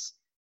 since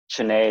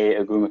Chiney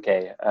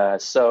Ogwumike.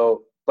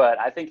 But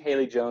I think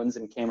Haley Jones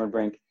and Cameron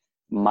Brink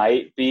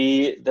might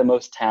be the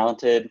most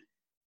talented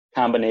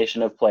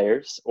combination of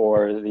players,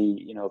 or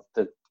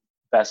the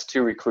best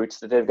two recruits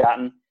that they've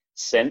gotten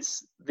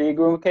since the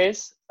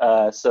Ogwumikes.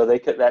 So they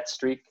could, that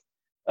streak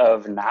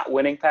of not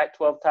winning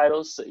Pac-12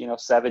 titles,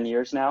 7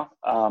 years now,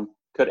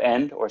 could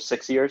end, or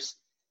 6 years.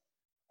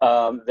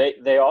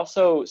 They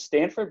also,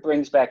 Stanford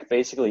brings back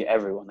basically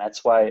everyone.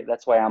 That's why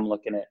I'm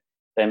looking at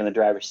them in the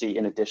driver's seat,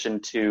 in addition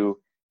to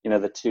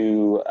the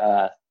two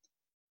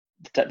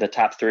the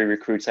top three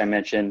recruits I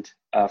mentioned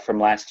from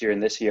last year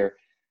and this year.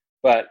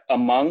 But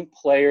among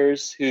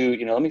players who,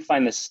 let me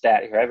find this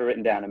stat here. I have it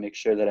written down to make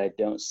sure that I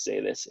don't say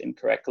this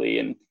incorrectly,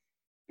 and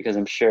because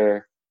I'm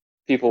sure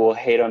people will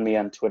hate on me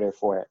on Twitter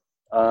for it.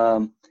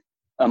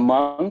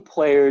 Among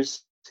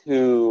players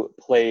who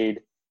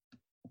played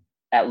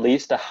at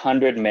least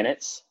 100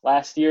 minutes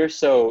last year,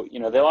 so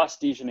they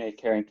lost Dejanay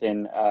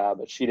Carrington,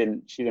 but she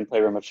didn't play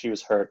very much. She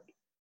was hurt.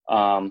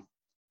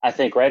 I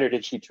think, right? Or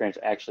did she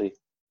transfer? Actually,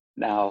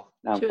 now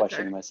I'm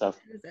questioning myself.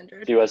 She was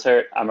injured. She was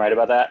hurt. I'm right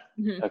about that?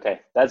 Mm-hmm. Okay,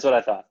 that's what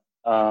I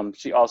thought.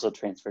 She also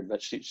transferred,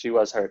 but she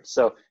was hurt.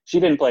 So she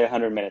didn't play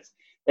 100 minutes.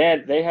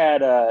 They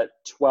had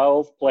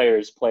 12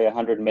 players play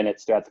 100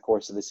 minutes throughout the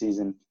course of the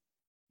season,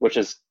 which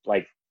is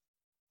like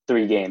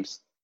 3 games.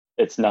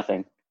 It's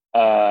nothing.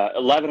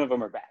 11 of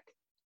them are back.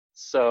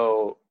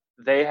 So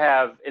they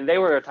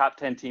were a top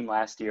 10 team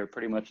last year,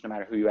 pretty much no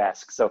matter who you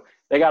ask. So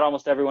they got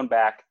almost everyone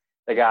back.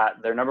 They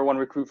got their number 1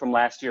 recruit from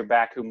last year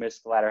back, who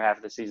missed the latter half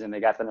of the season.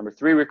 They got the number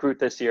 3 recruit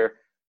this year.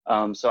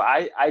 So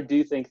I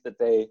do think that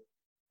they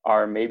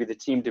are maybe the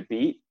team to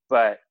beat,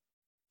 but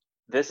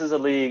this is a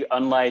league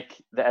unlike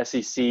the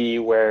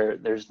SEC, where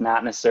there's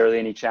not necessarily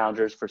any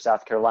challengers for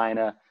South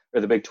Carolina,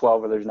 or the Big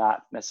 12, where there's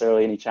not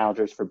necessarily any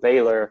challengers for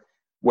Baylor,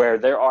 where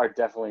there are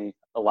definitely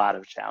a lot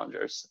of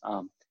challengers.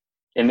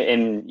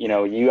 And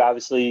you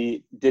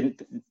obviously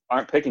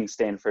aren't picking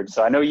Stanford,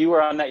 so I know you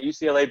were on that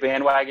UCLA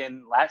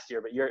bandwagon last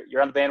year, but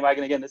you're on the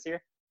bandwagon again this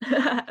year.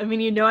 I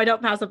mean, I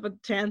don't pass up a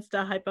chance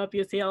to hype up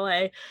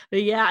UCLA,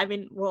 but yeah, I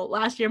mean, well,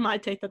 last year my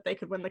take that they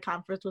could win the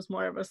conference was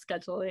more of a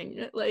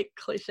scheduling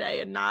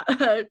cliche, and not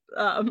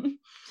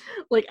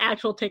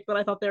actual take that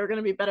I thought they were going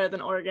to be better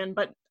than Oregon.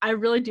 But I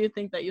really do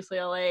think that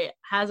UCLA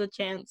has a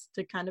chance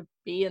to kind of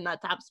be in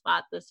that top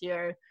spot this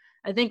year.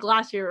 I think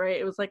last year, right,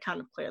 it was kind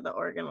of clear that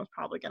Oregon was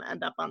probably going to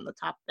end up on the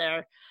top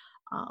there.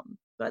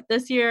 But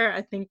this year,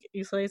 I think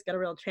UCLA's got a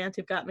real chance.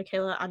 You've got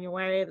Michaela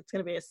Onyenwere, that's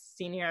going to be a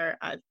senior.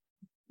 I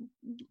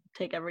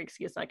take every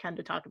excuse I can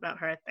to talk about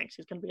her. I think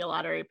she's going to be a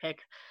lottery pick.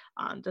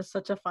 Just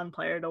such a fun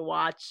player to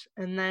watch.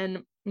 And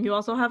then you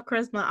also have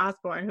Charisma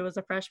Osborne, who was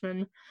a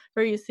freshman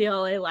for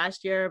UCLA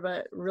last year,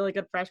 but really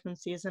good freshman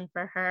season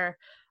for her.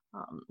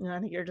 I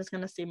think you're just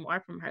going to see more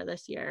from her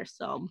this year.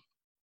 So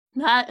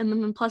that, and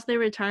then plus they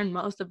return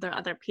most of their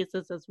other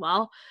pieces as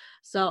well.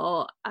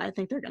 So I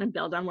think they're going to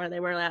build on where they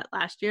were at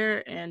last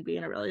year and be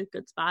in a really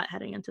good spot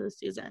heading into the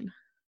season.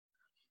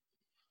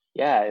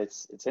 Yeah,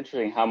 it's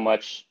interesting how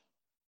much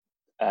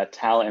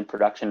talent and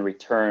production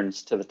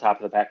returns to the top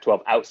of the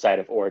Pac-12 outside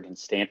of Oregon.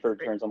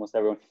 Stanford returns almost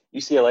everyone.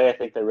 UCLA, I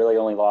think they really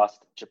only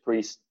lost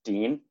Japreece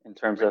Dean in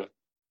terms of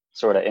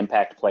sort of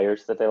impact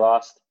players that they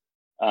lost.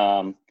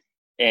 And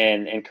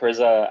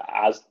Charisma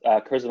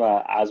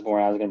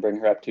Osborne, I was going to bring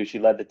her up too. She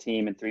led the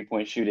team in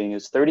three-point shooting. It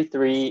was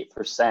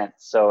 33%,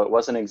 so it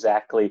wasn't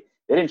exactly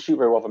 – they didn't shoot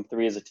very well from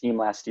three as a team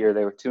last year.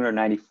 They were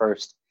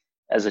 291st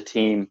as a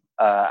team.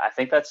 I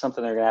think that's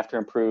something they're going to have to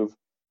improve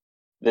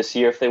this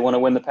year if they want to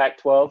win the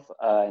Pac-12.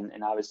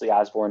 And obviously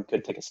Osborne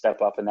could take a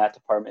step up in that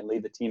department,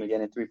 lead the team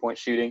again in three-point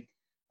shooting.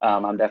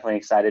 I'm definitely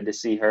excited to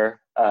see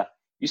her.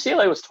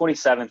 UCLA was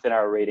 27th in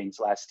our ratings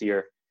last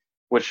year,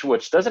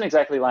 which doesn't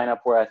exactly line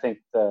up where I think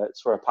the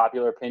sort of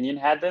popular opinion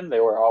had them. They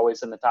were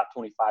always in the top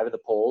 25 of the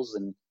polls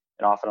and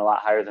often a lot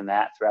higher than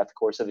that throughout the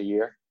course of the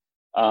year.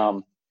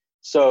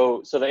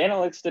 So the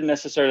analytics didn't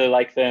necessarily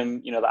like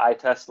them. The eye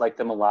test liked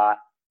them a lot.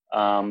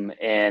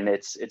 And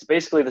it's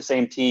basically the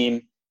same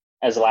team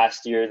as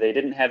last year. They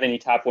didn't have any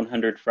top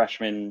 100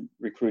 freshman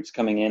recruits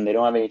coming in. They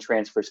don't have any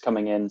transfers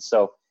coming in.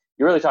 So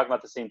you're really talking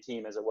about the same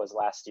team as it was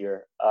last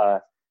year.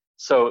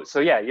 So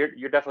yeah,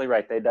 you're definitely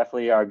right. They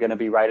definitely are going to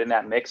be right in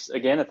that mix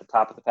again at the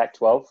top of the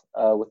Pac-12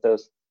 with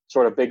those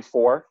sort of big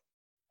four.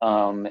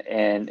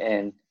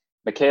 And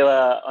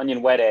Michaela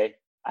Onyenwere,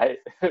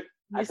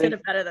 You said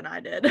it better than I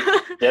did.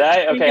 Did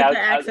I? Okay. You get the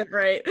accent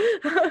right.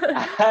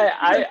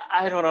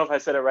 I don't know if I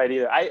said it right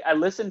either. I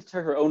listened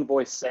to her own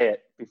voice say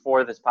it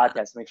before this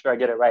podcast to make sure I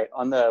get it right.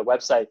 On the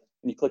website,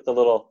 when you click the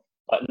little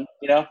button,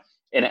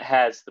 and it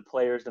has the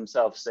players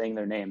themselves saying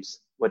their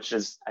names, which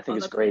I think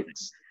is great.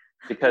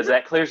 Because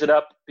that clears it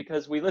up,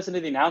 because we listen to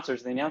the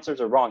announcers, and the announcers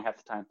are wrong half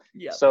the time.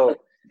 Yeah. So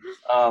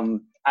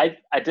I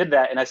did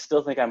that, and I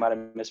still think I might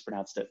have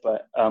mispronounced it,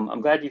 but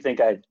I'm glad you think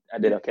I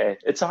did okay.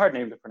 It's a hard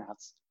name to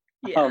pronounce.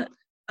 Yeah.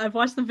 I've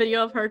watched the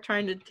video of her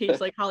trying to teach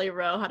Holly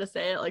Rowe how to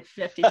say it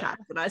 50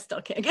 times, and I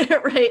still can't get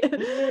it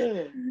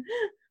right.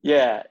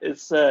 Yeah,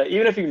 it's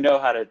even if you know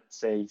how to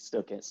say, you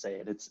still can't say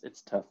it.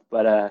 It's tough.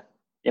 But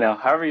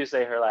however you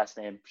say her last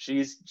name,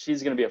 she's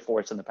going to be a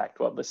force in the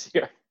Pac-12 this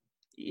year.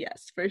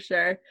 Yes, for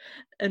sure.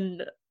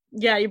 And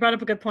yeah, you brought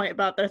up a good point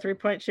about their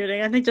three-point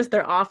shooting. I think just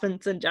their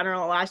offense in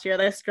general last year,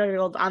 they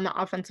struggled on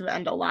the offensive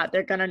end a lot.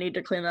 They're going to need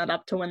to clean that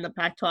up to win the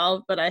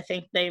Pac-12, but I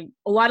think they,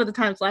 a lot of the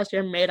times last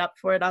year, made up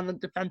for it on the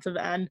defensive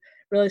end.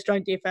 Really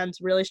strong defense,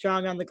 really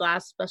strong on the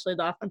glass, especially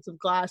the offensive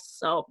glass.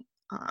 So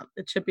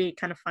it should be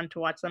kind of fun to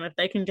watch them. If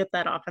they can get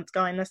that offense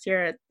going this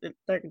year,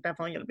 they're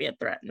definitely going to be a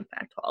threat in the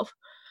Pac-12.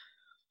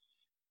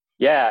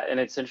 Yeah, and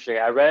it's interesting.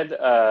 I read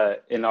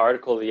an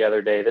article the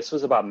other day. This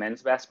was about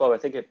men's basketball. I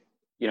think it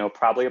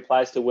probably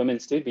applies to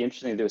women's too. It'd be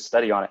interesting to do a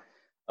study on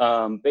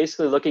it.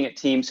 Basically looking at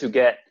teams who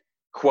get,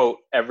 quote,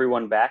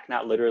 everyone back,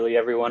 not literally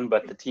everyone,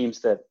 but the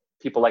teams that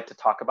people like to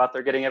talk about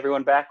they're getting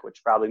everyone back,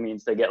 which probably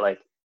means they get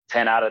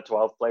 10 out of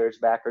 12 players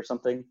back or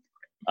something.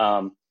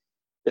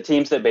 The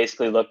teams that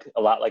basically look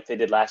a lot like they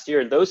did last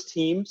year, and those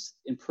teams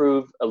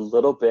improve a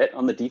little bit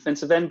on the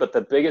defensive end, but the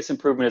biggest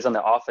improvement is on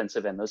the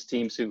offensive end. Those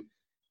teams who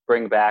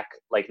bring back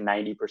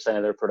 90%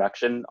 of their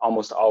production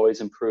almost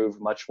always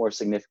improve much more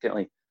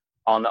significantly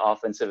on the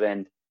offensive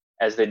end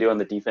as they do on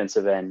the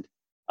defensive end.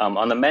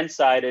 On the men's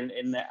side,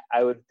 and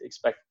I would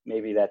expect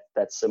maybe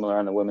that's similar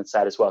on the women's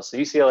side as well. So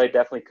UCLA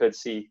definitely could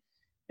see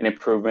an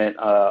improvement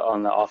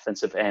on the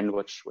offensive end,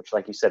 which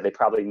like you said, they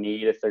probably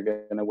need if they're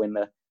going to win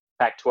the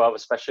Pac-12,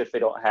 especially if they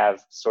don't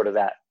have sort of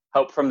that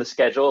help from the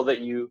schedule that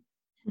you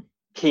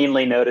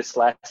keenly noticed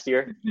last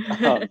year.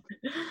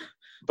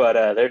 But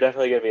they're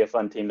definitely going to be a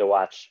fun team to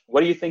watch.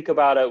 What do you think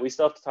about it? We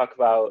still have to talk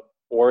about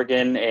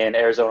Oregon and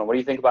Arizona. What do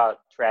you think about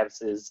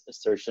Travis's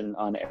assertion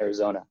on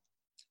Arizona?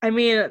 I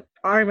mean,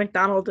 Ari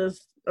McDonald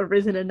is a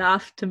reason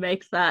enough to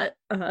make that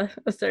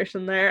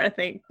assertion there. I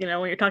think, when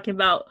you're talking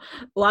about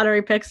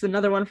lottery picks,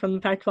 another one from the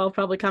Pac-12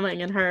 probably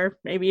coming, and her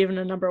maybe even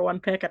a number one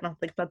pick. I don't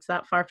think that's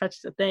that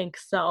far-fetched to think.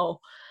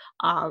 So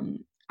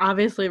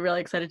obviously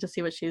really excited to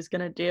see what she's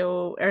going to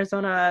do.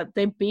 Arizona,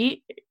 they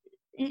beat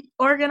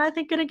Oregon, I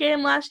think, in a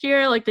game last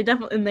year.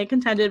 They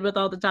contended with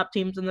all the top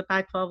teams in the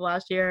Pac-12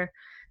 last year,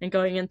 and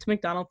going into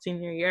McDonald's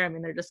senior year, I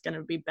mean, they're just going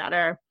to be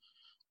better.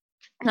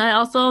 And I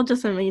also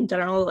just am in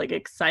general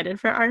excited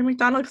for Ari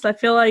McDonald, because I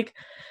feel like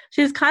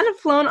she's kind of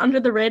flown under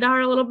the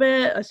radar a little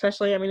bit,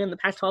 especially, in the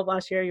Pac-12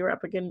 last year, you were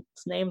up against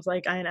names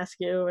like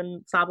Ionescu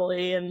and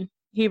Sabali and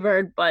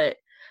Hebert, but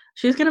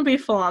she's going to be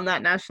full on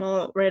that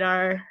national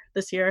radar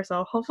this year.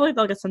 So hopefully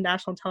they'll get some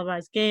national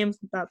televised games,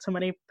 not so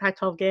many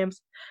Pac-12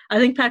 games. I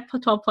think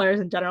Pac-12 players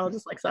in general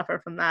just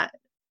suffer from that.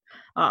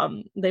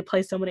 They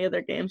play so many of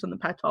their games on the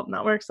Pac-12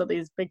 network. So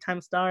these big time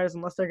stars,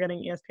 unless they're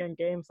getting ESPN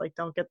games,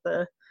 don't get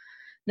the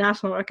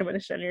national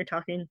recognition. You're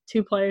talking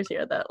two players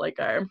here that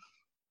are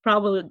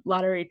probably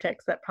lottery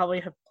ticks that probably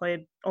have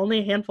played only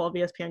a handful of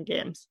ESPN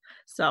games.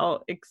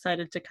 So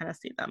excited to kind of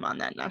see them on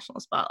that national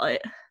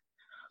spotlight.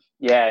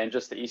 Yeah, and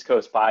just the East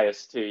Coast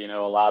bias too. You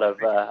know, a lot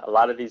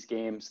of these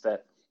games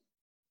that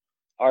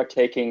are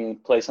taking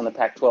place on the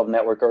Pac-12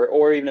 network,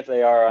 or even if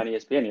they are on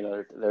ESPN, you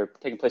know, they're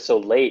taking place so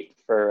late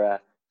for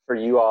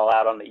you all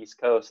out on the East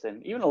Coast,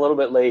 and even a little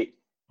bit late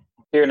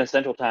here in the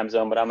Central Time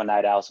Zone. But I'm a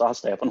night owl, so I'll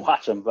stay up and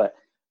watch them. But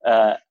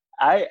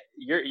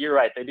you're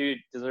right. They do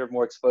deserve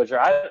more exposure.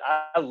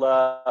 I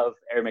love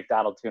Air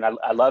McDonald too, and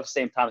I love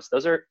Sam Thomas.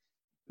 Those are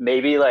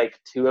maybe like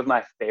two of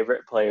my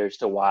favorite players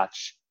to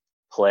watch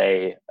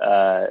play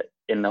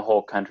in the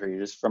whole country,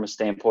 just from a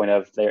standpoint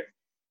of their,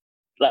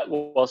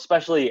 well,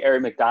 especially Air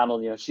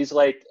McDonald. You know, she's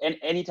like, and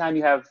anytime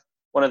you have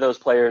one of those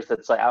players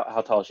that's like,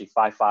 how tall is she?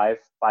 5'5",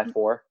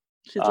 5'4".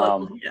 She's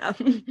yeah.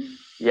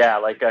 Yeah,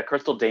 like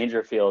Crystal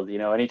Dangerfield. You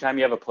know, anytime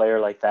you have a player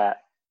like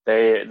that,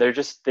 they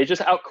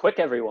just outquick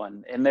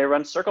everyone and they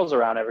run circles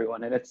around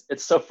everyone, and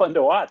it's so fun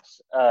to watch.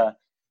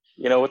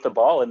 You know, with the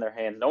ball in their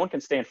hands, no one can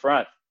stay in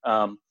front.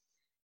 And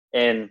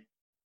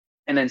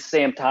then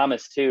Sam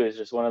Thomas too is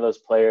just one of those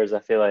players. I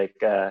feel like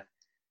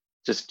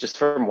just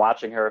from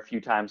watching her a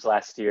few times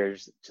last year,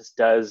 just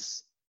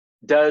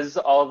does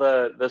all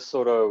the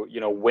sort of,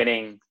 you know,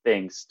 winning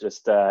things.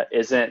 Just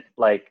isn't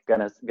like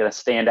gonna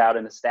stand out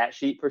in the stat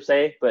sheet per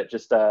se, but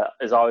just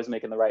is always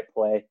making the right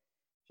play.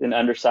 She's an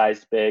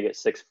undersized big at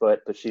 6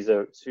 foot, but she's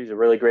a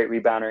really great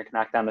rebounder and can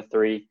knock down the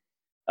three.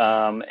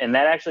 And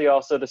that actually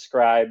also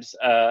describes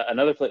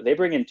another play. They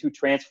bring in 2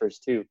 transfers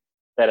too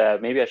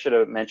that maybe I should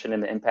have mentioned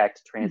in the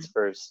impact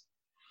transfers.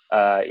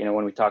 You know,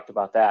 when we talked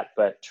about that,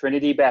 but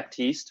Trinity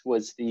Baptiste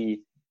was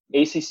the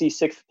ACC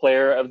 6th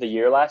player of the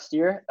year last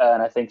year.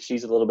 And I think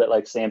she's a little bit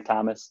like Sam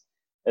Thomas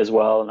as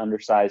well, an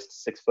undersized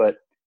 6 foot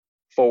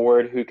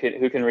forward who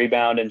can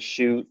rebound and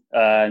shoot.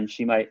 And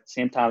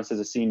Sam Thomas is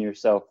a senior.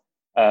 So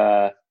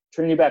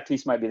Trinity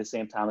Baptiste might be the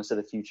Sam Thomas of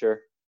the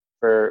future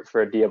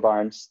for Dia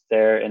Barnes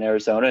there in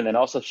Arizona. And then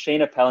also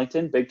Shayna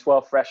Pellington, Big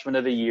 12 freshman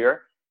of the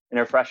year in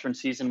her freshman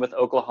season with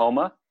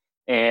Oklahoma.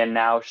 And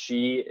now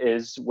she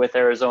is with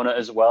Arizona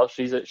as well.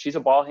 She's a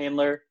ball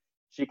handler.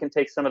 She can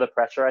take some of the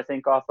pressure, I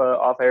think, off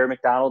Air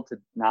McDonald to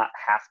not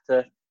have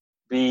to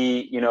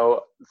be, you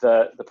know,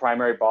 the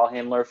primary ball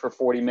handler for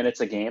 40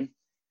 minutes a game,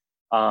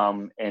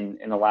 and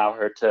allow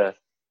her to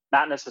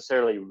not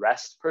necessarily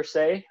rest per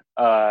se,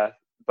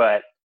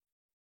 but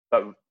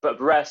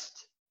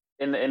rest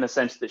in the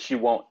sense that she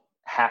won't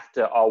have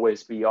to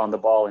always be on the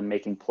ball and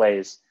making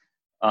plays.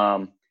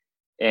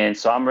 And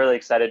so I'm really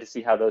excited to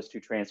see how those 2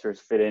 transfers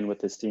fit in with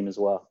this team as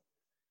well.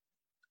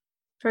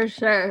 For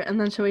sure. And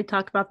then should we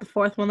talk about the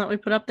 4th one that we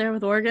put up there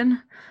with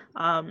Oregon?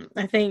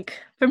 I think,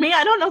 for me,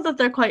 I don't know that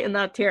they're quite in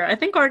that tier. I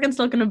think Oregon's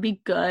still going to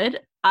be good.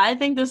 I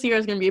think this year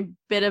is going to be a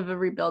bit of a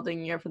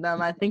rebuilding year for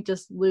them. I think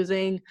just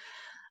losing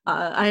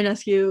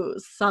Ionescu,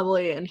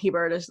 Sabley, and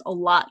Hebert is a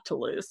lot to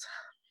lose.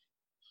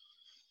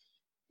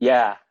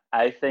 Yeah,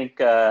 I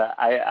think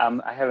I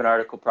have an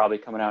article probably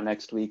coming out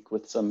next week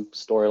with some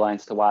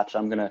storylines to watch.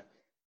 I'm going to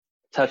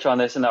touch on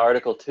this in the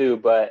article too,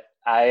 but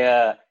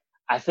I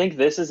think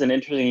this is an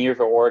interesting year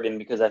for Oregon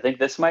because I think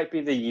this might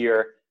be the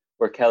year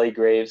where Kelly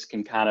Graves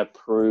can kind of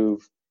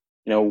prove,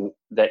 you know,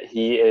 that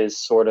he is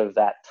sort of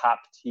that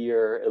top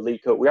tier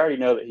elite coach. We already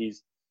know that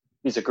he's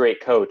a great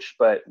coach,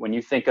 but when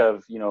you think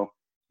of, you know,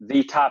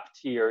 the top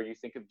tier, you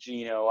think of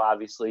Gino,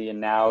 obviously,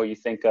 and now you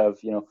think of,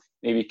 you know,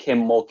 maybe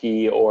Kim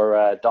Mulkey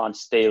or Don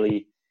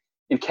Staley.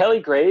 And Kelly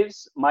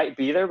Graves might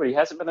be there, but he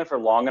hasn't been there for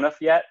long enough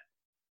yet.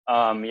 You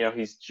know,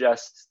 he's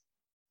just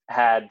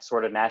had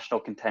sort of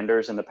national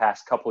contenders in the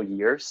past couple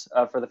years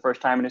for the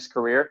first time in his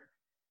career.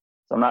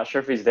 So I'm not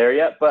sure if he's there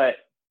yet, but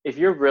if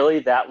you're really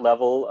that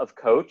level of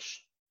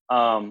coach,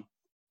 then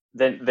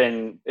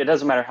it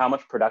doesn't matter how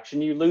much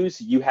production you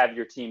lose, you have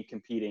your team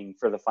competing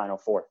for the Final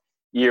Four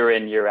year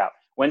in, year out.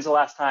 When's the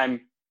last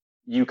time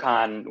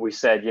UConn, we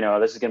said, you know,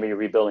 this is going to be a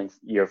rebuilding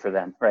year for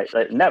them, right?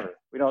 Like, never.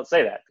 We don't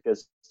say that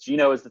because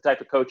Gino is the type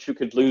of coach who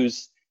could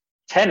lose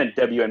 10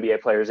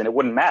 WNBA players and it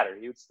wouldn't matter.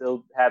 He would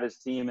still have his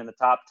team in the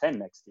top 10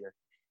 next year.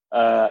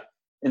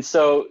 And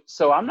so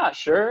I'm not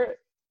sure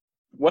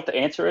what the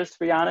answer is, to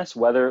be honest,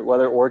 whether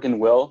Oregon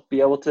will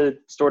be able to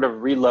sort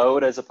of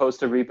reload as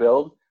opposed to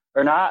rebuild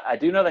or not. I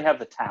do know they have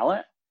the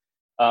talent.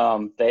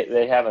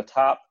 They have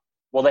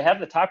they have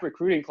the top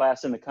recruiting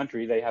class in the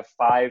country. They have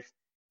 5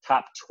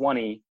 top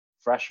 20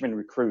 freshman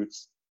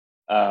recruits,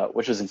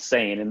 which is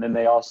insane. And then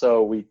they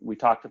also, we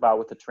talked about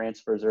with the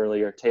transfers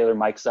earlier, Taylor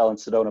Mikesell and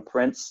Sedona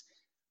Prince,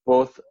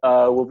 both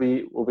will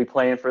be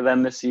playing for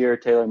them this year.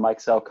 Taylor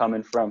Mikesell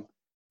coming from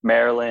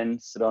Maryland,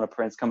 Sedona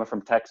Prince coming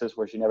from Texas,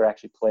 where she never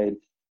actually played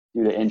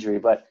due to injury.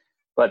 But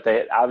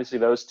they obviously,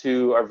 those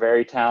two are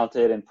very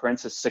talented, and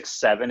Prince is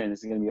 6'7" and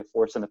is going to be a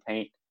force in the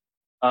paint.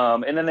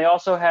 And then they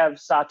also have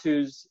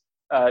Satu's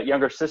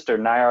younger sister,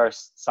 Nayar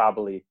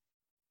Sabali,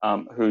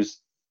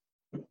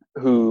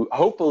 who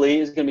hopefully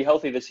is going to be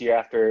healthy this year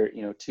after,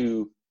 you know,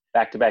 2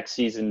 back-to-back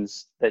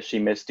seasons that she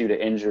missed due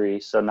to injury.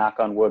 So knock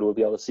on wood, we'll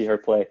be able to see her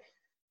play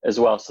as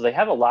well. So they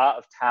have a lot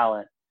of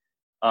talent.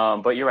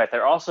 But you're right.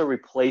 They're also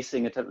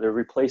replacing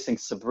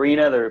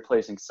Sabrina. They're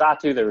replacing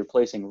Satu. They're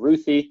replacing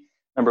Ruthie,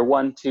 number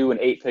 1, 2, and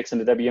 8 picks in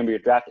the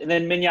WNBA draft. And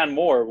then Mignon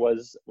Moore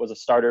was a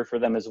starter for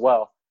them as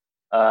well.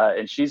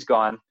 And she's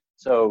gone.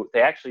 So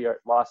they actually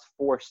lost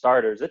 4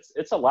 starters.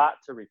 It's a lot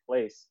to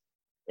replace.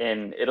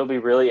 And it'll be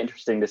really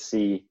interesting to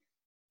see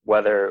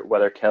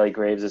whether Kelly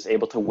Graves is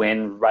able to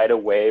win right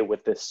away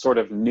with this sort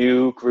of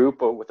new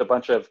group, or with a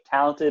bunch of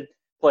talented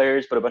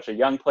players, but a bunch of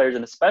young players,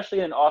 and especially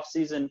in an off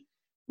season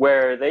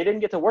where they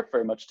didn't get to work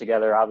very much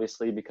together,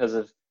 obviously, because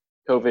of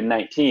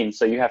COVID-19.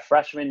 So you have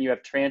freshmen, you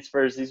have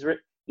transfers.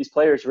 These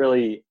players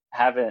really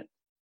haven't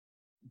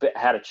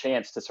had a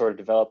chance to sort of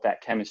develop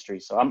that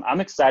chemistry. So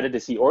I'm excited to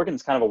see.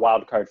 Oregon's kind of a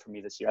wild card for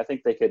me this year. I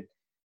think they could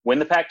win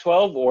the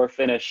Pac-12 or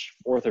finish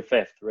 4th or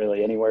 5th,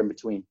 really, anywhere in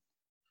between.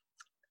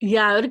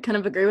 Yeah, I would kind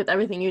of agree with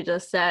everything you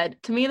just said.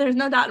 To me, there's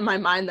no doubt in my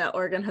mind that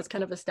Oregon has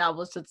kind of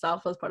established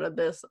itself as part of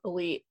this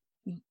elite,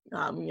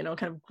 kind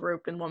of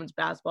group in women's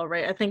basketball,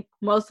 right? I think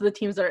most of the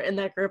teams that are in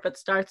that group, it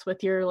starts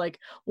with your like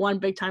one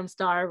big time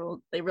star.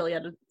 Well, they really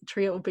had a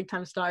trio of big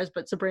time stars,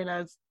 but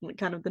Sabrina is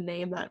kind of the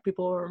name that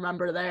people will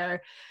remember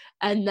there.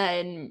 And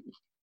then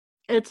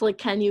it's like,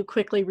 can you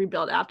quickly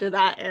rebuild after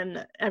that?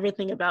 And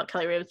everything about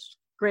Kelly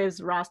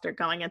Graves' roster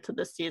going into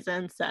this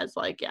season says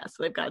like, yes,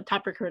 they've got a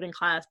top recruiting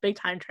class, big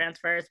time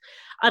transfers.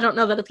 I don't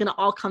know that it's going to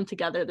all come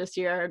together this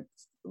year.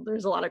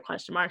 There's a lot of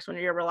question marks when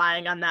you're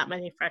relying on that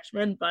many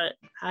freshmen, but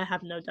I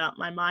have no doubt in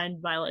my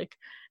mind by like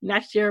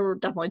next year, we're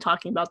definitely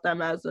talking about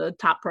them as a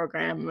top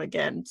program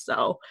again.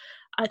 So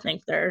I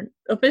think they're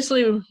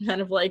officially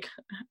kind of like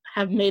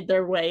have made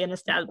their way and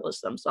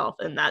established themselves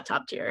in that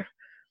top tier.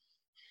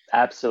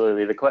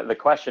 Absolutely. The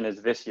question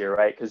is this year,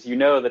 right? Because you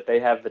know that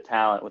they have the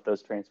talent with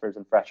those transfers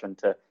and freshmen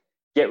to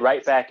get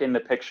right back in the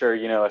picture,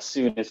 as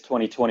soon as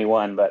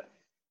 2021. But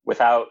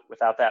without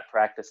that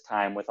practice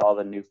time, with all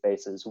the new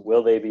faces,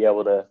 will they be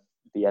able to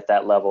be at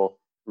that level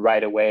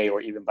right away,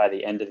 or even by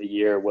the end of the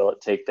year? Will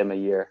it take them a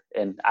year?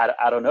 And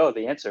I don't know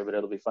the answer, but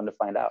it'll be fun to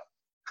find out.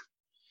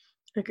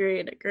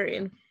 Agreed.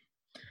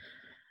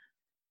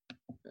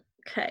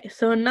 Okay,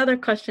 so another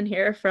question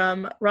here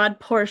from Rod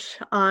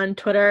Porsche on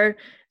Twitter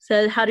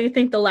said, how do you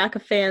think the lack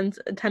of fans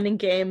attending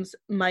games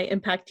might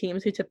impact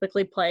teams who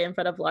typically play in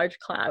front of large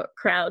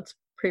crowds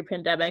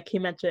pre-pandemic? He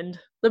mentioned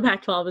the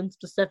Pac-12 in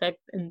specific,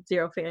 and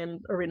zero-fan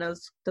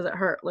arenas. Does it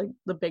hurt like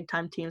the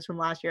big-time teams from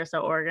last year?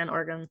 So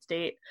Oregon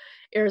State,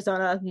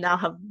 Arizona now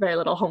have very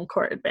little home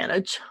court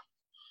advantage.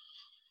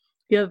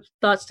 You have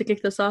thoughts to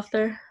kick this off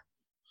there?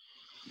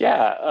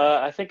 Yeah,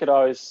 I think it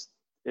always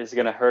is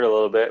going to hurt a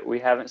little bit. We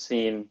haven't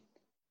seen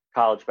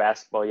college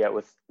basketball yet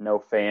with no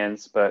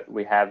fans, but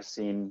we have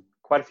seen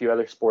quite a few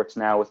other sports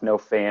now with no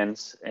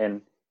fans, and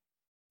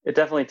it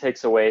definitely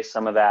takes away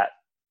some of that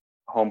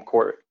home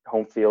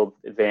field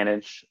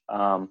advantage,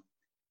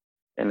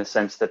 in the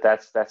sense that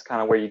that's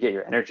kind of where you get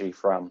your energy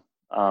from.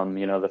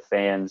 The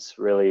fans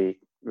really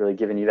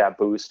giving you that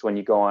boost when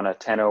you go on a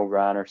 10-0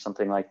 run or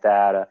something like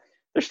that.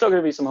 There's still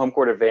going to be some home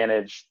court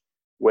advantage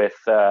with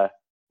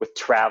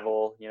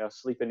travel.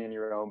 Sleeping in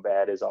your own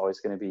bed is always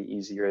going to be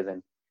easier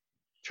than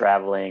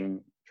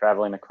traveling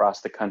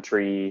across the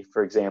country,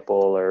 for example,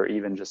 or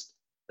even just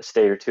a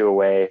state or two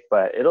away.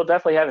 But it'll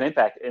definitely have an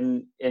impact,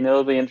 and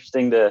it'll be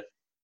interesting to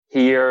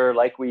hear,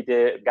 like we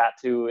got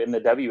to in the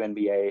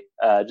WNBA,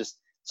 just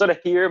sort of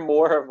hear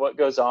more of what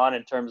goes on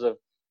in terms of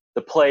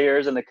the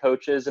players and the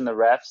coaches and the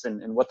refs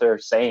and what they're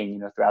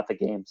saying, throughout the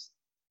games.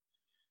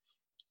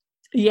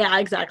 Yeah,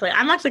 exactly.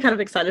 I'm actually kind of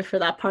excited for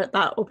that part.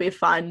 That will be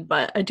fun.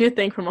 But I do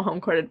think from a home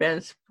court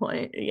advantage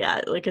point, yeah,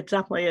 like it's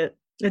definitely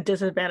a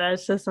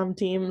disadvantage to some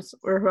teams,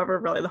 or whoever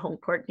really the home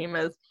court team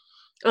is.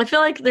 I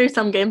feel like there's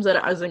some games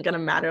that isn't going to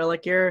matter,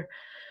 like your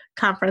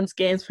conference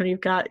games when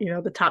you've got,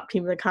 the top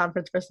team of the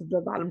conference versus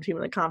the bottom team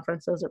of the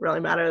conference. Does it really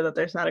matter that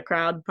there's not a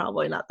crowd?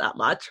 Probably not that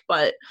much.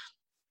 But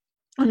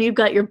when you've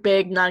got your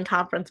big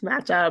non-conference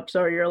matchups,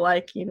 or you're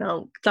like,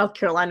 South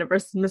Carolina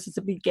versus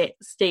Mississippi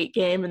State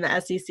game in the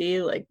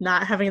SEC, like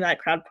not having that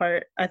crowd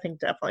part, I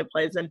think definitely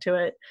plays into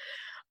it.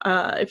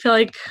 I feel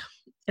like,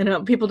 you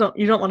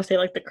don't want to say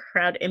like the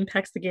crowd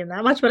impacts the game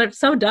that much, but it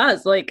so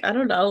does. Like, I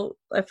don't know.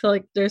 I feel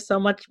like there's so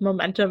much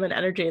momentum and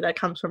energy that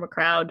comes from a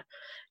crowd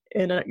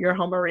in your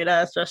home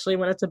arena, especially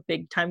when it's a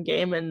big time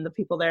game and the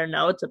people there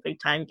know it's a big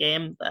time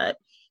game, that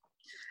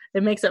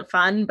it makes it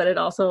fun, but it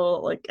also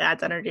like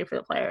adds energy for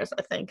the players,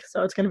 I think.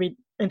 So it's going to be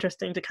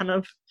interesting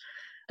to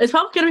it's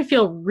probably going to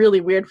feel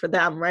really weird for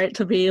them, right?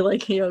 To be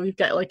like, you've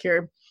got like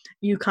your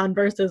UConn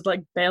versus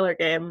like Baylor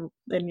game,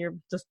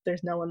 and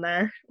there's no one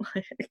there.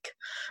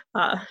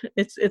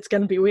 It's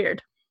going to be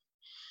weird.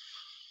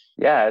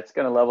 Yeah, it's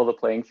going to level the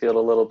playing field a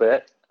little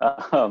bit.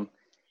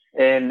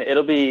 And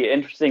it'll be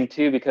interesting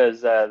too,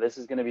 because this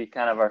is going to be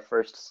kind of our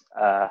first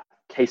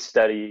case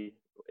study,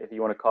 if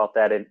you want to call it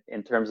that,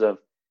 in terms of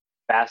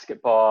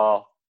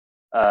basketball,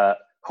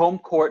 home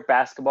court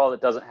basketball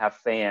that doesn't have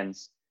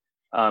fans.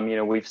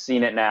 We've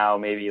seen it now,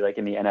 maybe like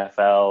in the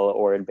NFL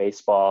or in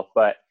baseball,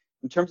 but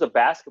in terms of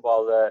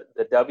basketball,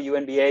 the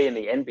WNBA and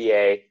the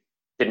NBA,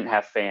 didn't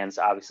have fans,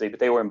 obviously, but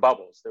they were in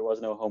bubbles. There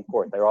was no home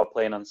court. They were all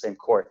playing on the same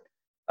court.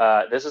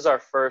 This is our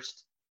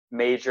first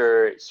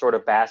major sort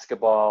of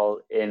basketball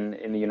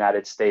in the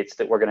United States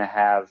that we're going to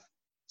have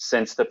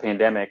since the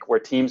pandemic, where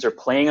teams are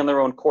playing on their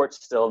own court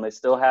still, and they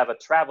still have a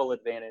travel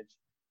advantage,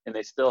 and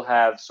they still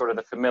have sort of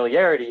the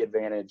familiarity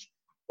advantage,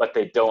 but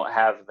they don't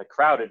have the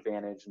crowd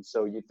advantage. And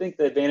so you'd think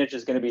the advantage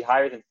is going to be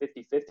higher than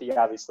 50-50,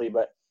 obviously,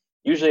 but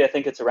usually I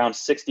think it's around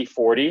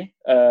 60-40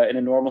 in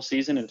a normal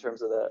season in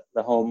terms of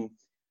the home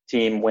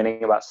team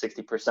winning about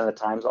 60% of the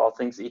times, all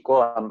things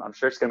equal. I'm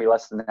sure it's going to be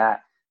less than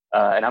that.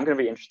 And I'm going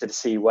to be interested to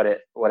see what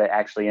it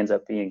actually ends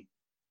up being.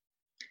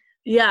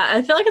 Yeah,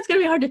 I feel like it's going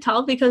to be hard to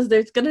tell because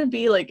there's going to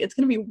be it's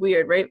going to be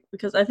weird, right?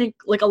 Because I think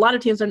a lot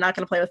of teams are not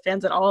going to play with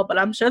fans at all, but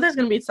I'm sure there's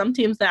going to be some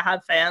teams that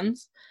have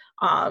fans.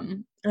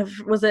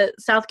 Was it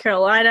South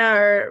Carolina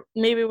or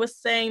maybe was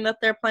saying that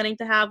they're planning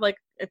to have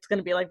it's going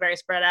to be very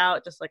spread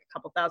out, just a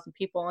couple thousand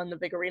people in the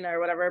big arena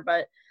or whatever.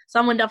 But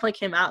someone definitely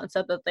came out and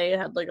said that they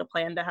had a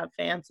plan to have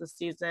fans this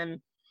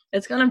season.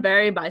 It's going to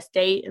vary by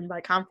state and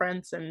by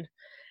conference and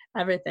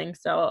everything.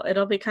 So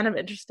it'll be kind of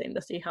interesting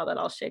to see how that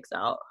all shakes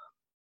out.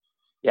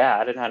 Yeah,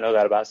 I did not know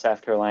that about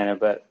South Carolina,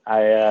 but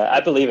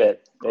I believe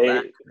it.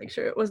 Make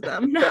sure it was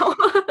them. No.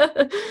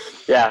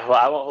 Yeah, well,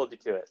 I won't hold you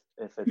to it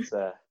if it's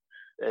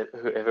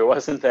if it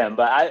wasn't them.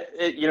 But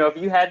if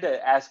you had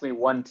to ask me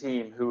one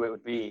team who it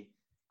would be,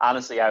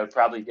 honestly, I would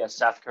probably guess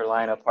South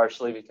Carolina,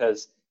 partially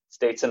because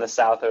states in the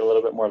South are a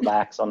little bit more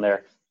lax on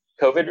their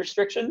COVID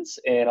restrictions,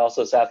 and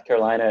also South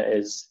Carolina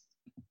is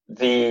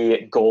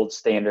the gold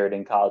standard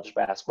in college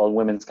basketball,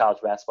 women's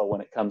college basketball,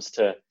 when it comes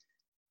to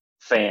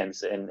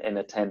fans and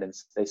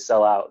attendance. They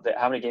sell out.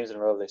 How many games in a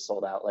row have they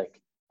sold out?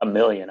 1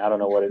 million. I don't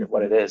know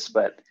what it is,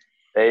 but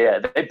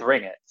they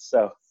bring it.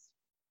 So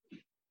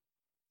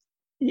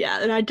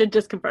yeah, and I did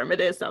just confirm it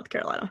is South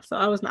Carolina, so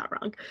I was not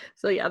wrong.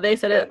 So yeah, they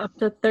said it up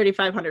to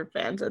 3,500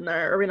 fans, and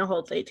their arena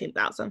holds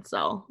 18,000.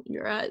 So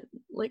you're at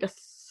a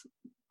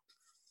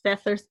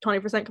fifth or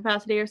 20%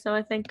 capacity or so,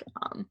 I think.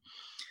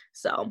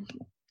 So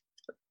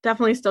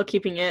definitely still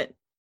keeping it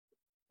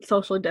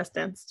socially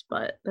distanced,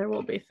 but there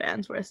will be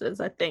fans versus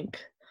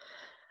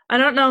I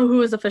don't know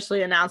who is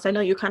officially announced. I know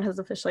UConn has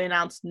officially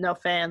announced no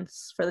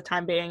fans for the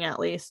time being, at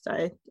least.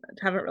 I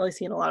haven't really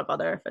seen a lot of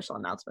other official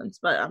announcements,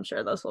 but I'm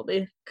sure those will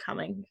be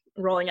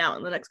rolling out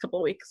in the next couple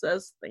of weeks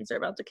as things are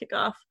about to kick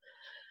off.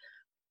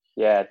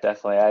 Yeah,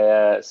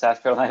 definitely.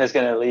 South Carolina is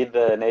going to lead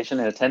the nation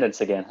in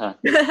attendance again, huh?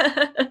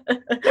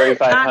 3,500.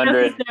 Not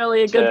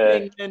necessarily a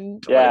good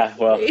thing. Yeah,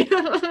 well,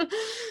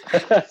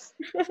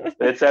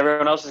 it's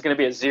everyone else is going to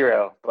be at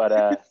 0,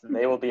 but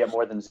they will be at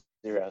more than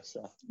 0.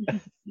 So,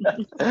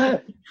 yeah.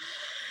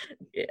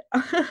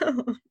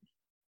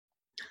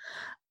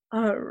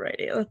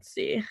 Alrighty, let's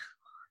see.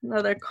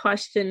 Another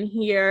question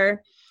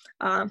here.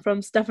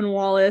 From Stephen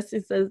Wallace.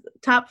 He says,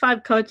 top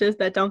 5 coaches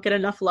that don't get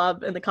enough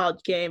love in the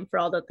college game for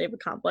all that they've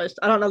accomplished.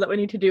 I don't know that we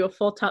need to do a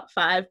full top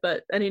 5,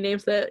 but any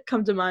names that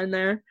come to mind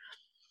there?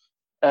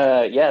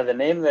 Yeah, the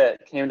name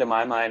that came to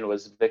my mind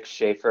was Vic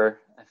Schaefer.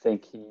 I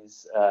think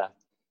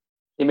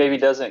he maybe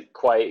doesn't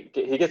quite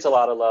he gets a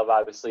lot of love,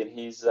 obviously, and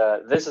he's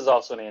this is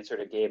also an answer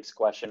to Gabe's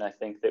question, I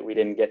think, that we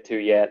didn't get to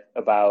yet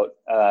about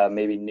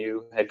maybe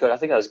new head coach. I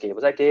think that was Gabe.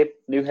 Was that Gabe?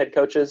 New head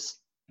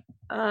coaches?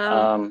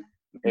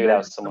 Maybe that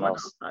was someone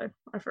else. I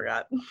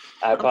forgot.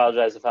 I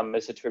apologize if I'm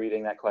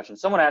misattributing that question.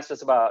 Someone asked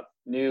us about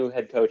new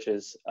head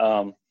coaches,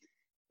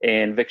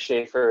 and Vic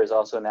Schaefer is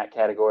also in that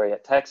category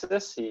at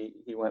Texas. He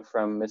went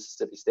from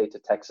Mississippi State to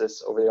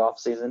Texas over the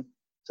offseason.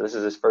 So this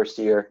is his first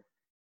year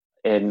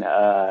in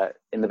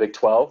the Big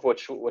 12,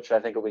 which I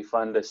think will be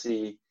fun to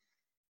see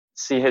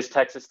his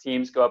Texas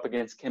teams go up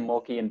against Kim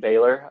Mulkey and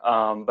Baylor.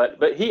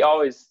 But he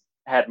always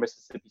had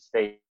Mississippi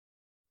State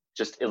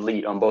just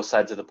elite on both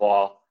sides of the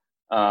ball.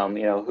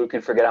 Who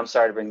can forget? I'm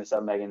sorry to bring this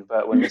up, Megan,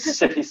 but when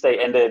Mississippi State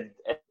ended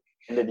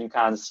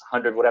UConn's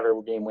 100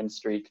 whatever game win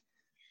streak,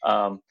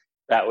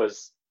 that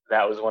was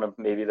one of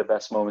maybe the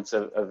best moments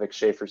of Vic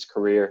Schaefer's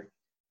career,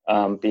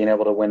 being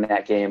able to win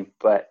that game.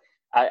 But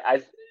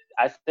I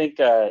think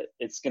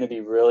it's going to be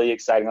really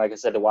exciting, like I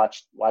said, to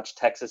watch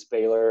Texas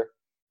Baylor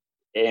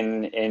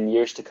in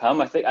years to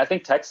come. I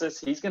think Texas,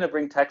 he's going to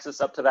bring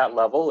Texas up to that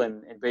level,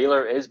 and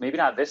Baylor is maybe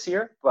not this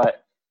year,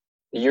 but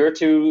a year or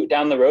two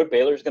down the road,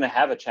 Baylor's going to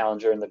have a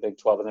challenger in the Big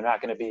 12, and they're not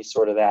going to be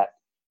sort of that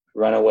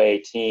runaway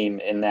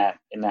team in that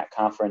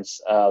conference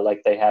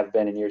like they have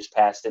been in years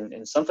past.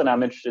 And something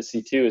I'm interested to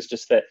see too is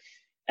just that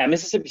at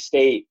Mississippi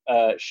State,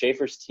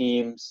 Schaefer's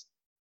teams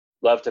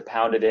love to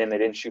pound it in. They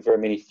didn't shoot very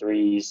many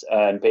threes,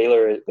 and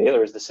Baylor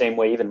is the same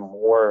way, even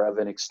more of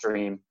an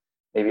extreme,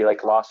 maybe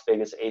like Las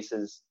Vegas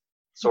Aces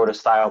sort of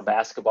style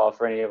basketball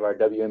for any of our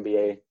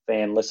WNBA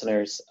fan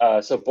listeners.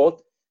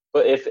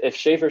 But if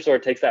Schaefer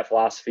sort of takes that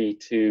philosophy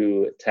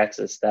to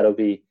Texas, that'll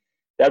be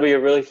a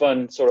really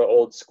fun sort of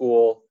old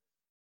school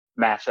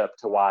matchup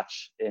to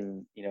watch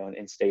in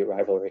state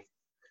rivalry.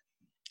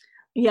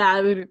 Yeah,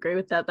 I would agree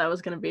with that. That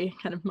was going to be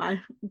kind of my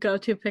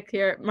go-to pick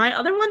here. My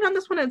other one on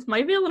this one is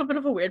might be a little bit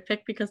of a weird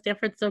pick because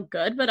Stanford's so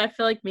good, but I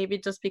feel like maybe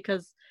just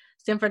because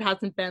Stanford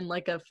hasn't been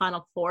like a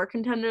Final Four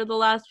contender the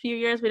last few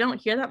years, we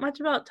don't hear that much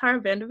about Tara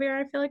Vanderveer,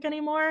 I feel like,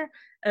 anymore.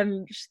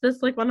 And she's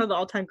this like one of the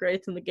all-time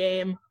greats in the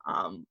game.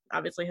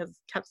 Obviously has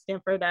kept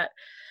Stanford at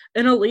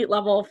an elite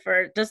level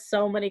for just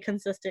so many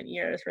consistent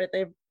years, right?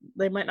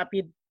 They might not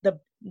be the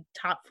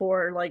top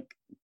four like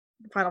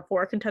Final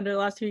Four contender the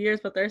last 2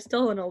 years, but they're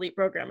still an elite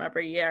program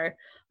every year.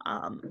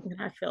 And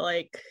I feel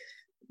like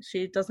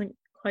she doesn't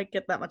quite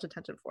get that much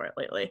attention for it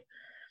lately.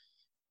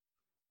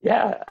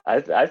 Yeah,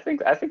 I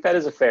think that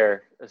is a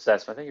fair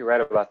assessment. I think you're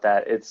right about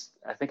that.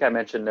 I think I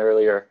mentioned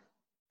earlier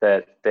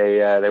that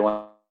they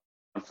won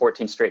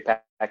 14 straight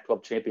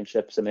Pac-12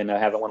 championships, and then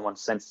haven't won one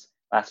since.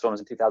 Last one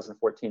was in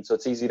 2014. So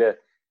it's easy to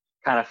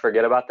kind of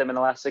forget about them in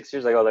the last 6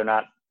 years. Like, oh, they're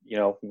not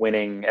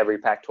winning every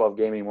Pac-12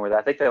 game anymore.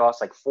 I think they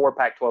lost like 4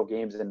 Pac-12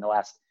 games in the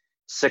last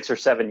 6 or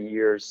 7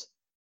 years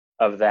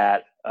of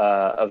that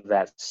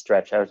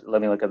stretch.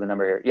 Let me look at the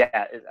number here.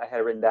 Yeah, I had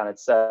it written down.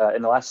 It's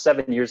in the last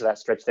 7 years of that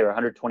stretch, they were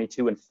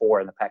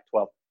 122-4 in the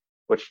Pac-12,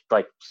 which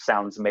like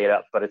sounds made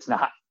up, but it's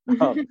not.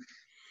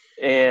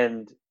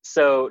 And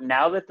so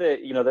now that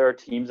there are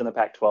teams in the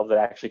Pac-12 that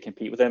actually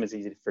compete with them, it's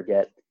easy to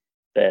forget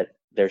that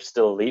they're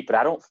still elite. But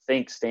I don't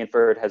think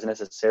Stanford has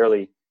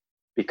necessarily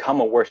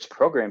become a worse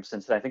program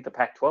since then. I think the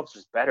Pac-12 is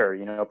just better.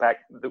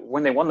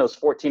 When they won those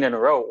 14 in a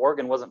row,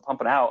 Oregon wasn't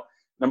pumping out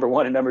number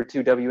 1 and number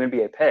 2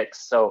 WNBA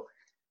picks. So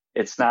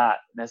it's not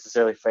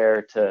necessarily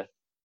fair to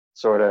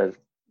sort of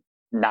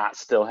not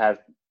still have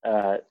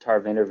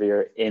Tara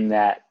Vanderveer in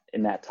that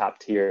top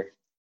tier.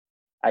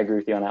 I agree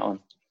with you on that one.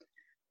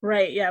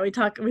 Right. Yeah. We've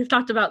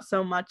talked about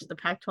so much the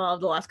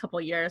Pac-12 the last couple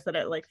of years that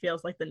it like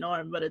feels like the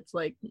norm, but it's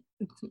like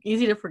it's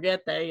easy to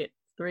forget that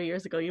 3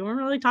 years ago you weren't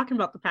really talking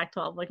about the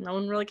Pac-12. Like no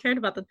one really cared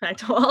about the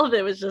Pac-12.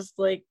 It was just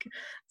like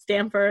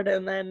Stanford,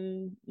 and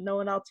then no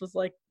one else was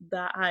like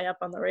that high up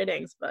on the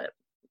ratings. But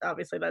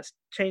obviously that's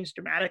changed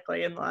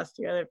dramatically in the last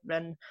year. They've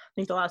been, I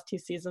think, the last 2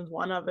 seasons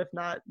one of, if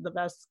not the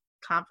best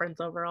conference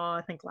overall.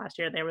 I think last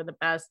year they were the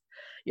best.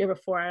 Year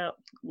before, I'll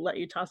let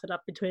you toss it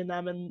up between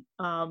them and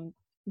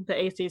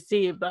the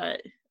ACC.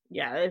 But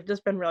yeah, they've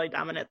just been really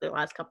dominant the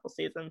last couple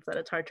seasons that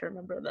it's hard to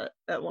remember that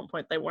at one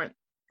point they weren't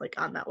like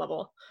on that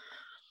level.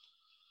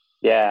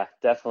 Yeah,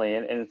 definitely.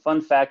 And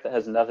fun fact that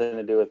has nothing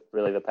to do with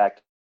really the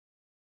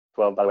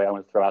Pac-12, by the way, I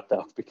want to throw out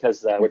though,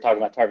 because we're talking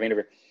about Tara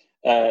Vanderveer.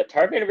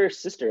 Tara Vanderveer's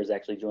sister is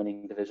actually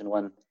joining Division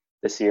I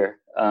this year.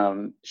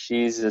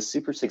 She's a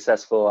super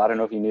successful, I don't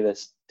know if you knew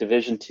this,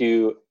 Division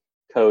II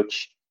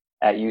coach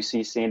at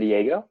UC San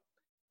Diego.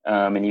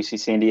 And UC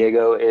San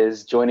Diego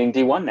is joining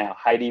D1 now,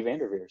 Heidi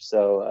Vanderveer.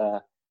 So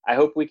I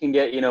hope we can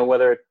get,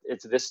 whether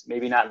it's this,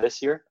 maybe not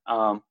this year.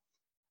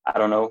 I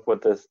don't know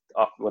what the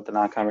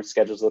non-conference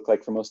schedules look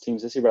like for most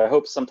teams this year, but I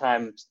hope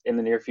sometime in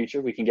the near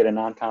future we can get a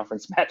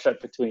non-conference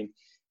matchup between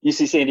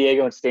UC San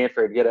Diego and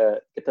Stanford, get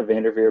the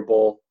Vanderveer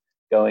Bowl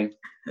going.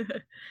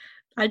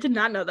 I did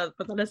not know that,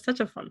 but that is such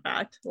a fun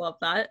fact. Love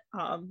that.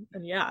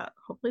 And yeah,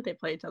 hopefully they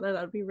play each other.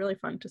 That would be really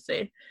fun to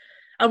see.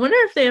 I wonder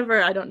if they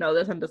ever, I don't know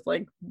this, I'm just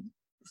like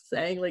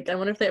saying, like, I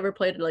wonder if they ever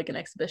played like an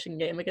exhibition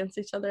game against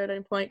each other at any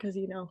point, because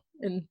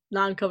in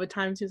non-COVID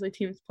times usually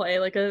teams play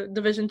like a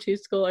Division II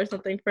school or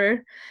something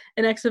for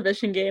an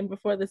exhibition game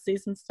before the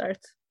season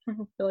starts. I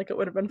feel like it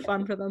would have been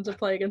fun for them to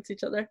play against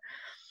each other.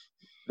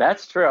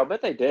 That's true. I'll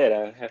bet they did.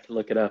 I have to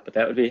look it up, but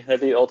that'd be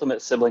the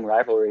ultimate sibling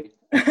rivalry.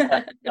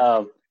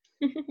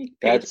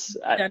 That's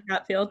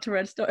Hatfield to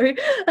Red Story.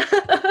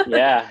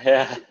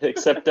 yeah.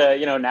 Except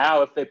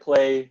now if they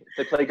play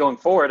going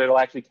forward, it'll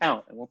actually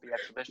count. It won't be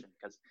exhibition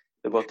because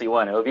they're both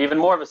D1. It'll be even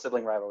more of a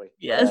sibling rivalry.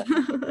 Yes.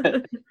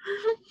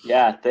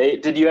 Yeah.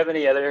 Did you have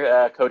any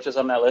other coaches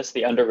on that list?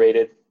 The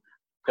underrated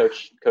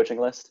coaching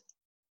list?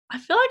 I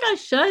feel like I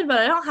should, but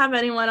I don't have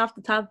anyone off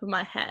the top of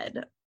my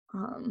head.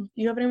 Do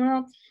you have anyone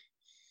else?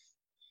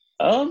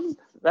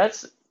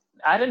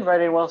 I didn't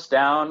write anyone else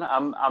down.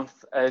 I'm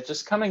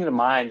just coming to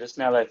mind just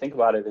now that I think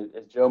about it is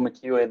Joe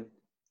McEwen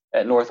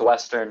at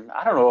Northwestern.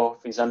 I don't know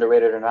if he's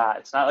underrated or not.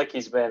 It's not like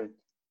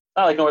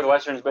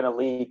Northwestern's been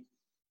elite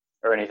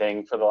or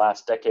anything for the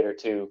last decade or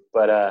two,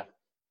 but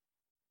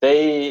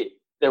they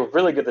were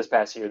really good this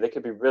past year. They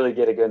could be really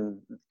good again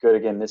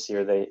this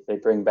year. They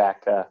bring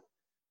back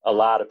a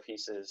lot of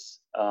pieces,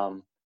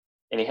 and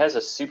he has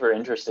a super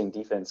interesting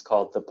defense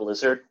called the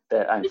Blizzard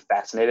that I'm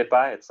fascinated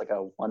by. It's like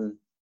a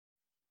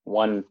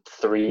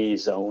 1-3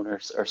 zone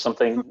or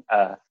something,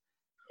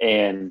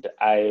 and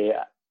I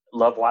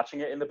love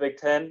watching it in the Big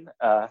Ten.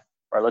 Our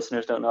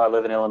listeners don't know I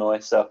live in Illinois,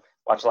 so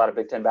watch a lot of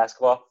Big Ten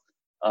basketball,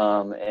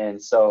 and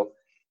so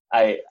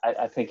I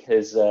think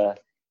he's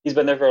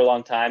been there for a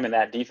long time, and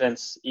that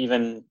defense,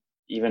 even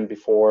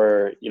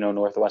before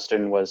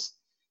Northwestern was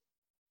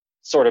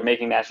sort of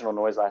making national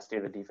noise last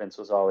year, the defense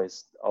was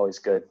always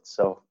good.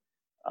 So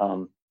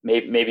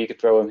maybe you could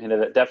throw him into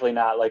that. Definitely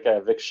not like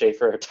a Vic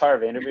Schaefer or Tara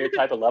Vanderveer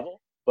type of level,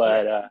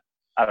 but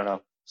I don't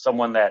know,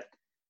 someone that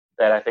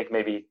I think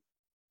maybe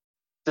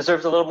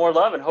deserves a little more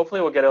love, and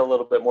hopefully we'll get a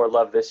little bit more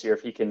love this year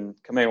if he can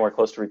come anywhere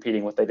close to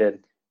repeating what they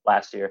did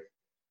last year.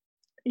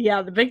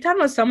 Yeah, the Big Ten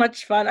was so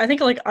much fun. I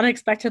think like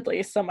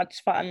unexpectedly so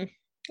much fun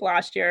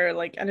last year.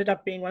 Like ended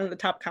up being one of the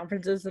top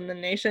conferences in the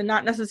nation.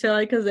 Not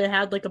necessarily because they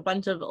had like a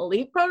bunch of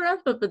elite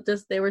programs, but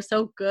just they were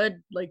so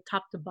good, like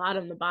top to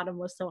bottom. The bottom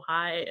was so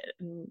high,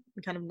 and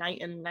kind of night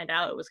in, night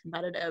out. It was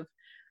competitive.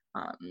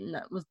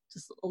 That was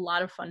just a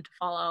lot of fun to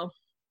follow.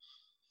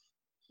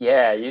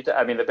 Yeah,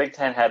 I mean, the Big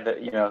Ten had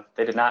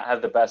they did not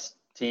have the best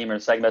team or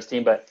the second best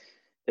team, but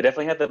they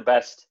definitely had the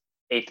best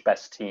 8th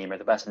best team or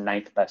the best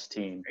 9th best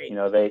team.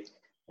 Right.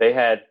 They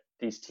had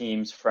these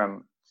teams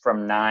from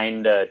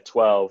 9 to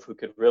 12 who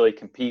could really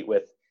compete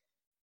with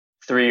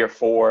 3 or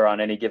 4 on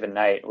any given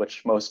night,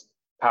 which most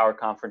power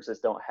conferences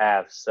don't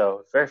have.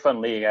 So very fun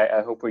league.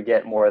 I hope we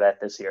get more of that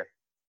this year.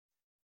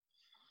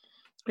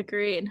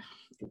 Agreed.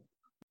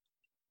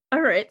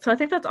 All right, so I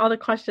think that's all the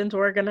questions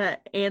we're going to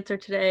answer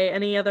today.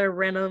 Any other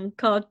random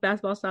college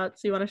basketball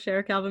stats you want to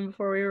share, Calvin,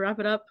 before we wrap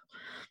it up?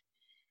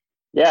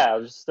 Yeah,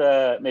 I'll just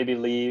maybe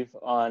leave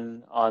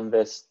on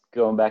this,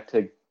 going back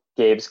to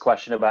Gabe's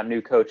question about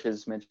new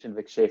coaches, mentioned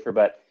Vic Schaefer,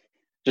 but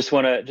just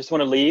want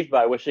to leave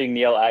by wishing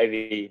Neil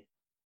Ivey,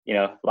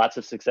 lots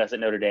of success at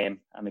Notre Dame.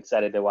 I'm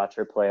excited to watch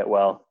her play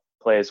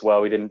as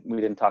well. We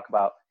didn't talk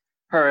about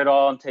her at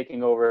all and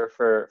taking over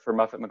for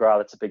Muffet McGraw.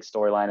 That's a big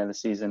storyline in the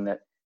season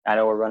that I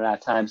know we're running out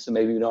of time, so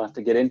maybe we don't have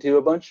to get into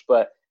a bunch,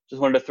 but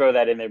just wanted to throw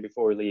that in there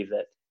before we leave,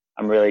 that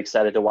I'm really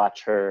excited to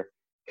watch her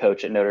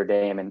coach at Notre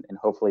Dame and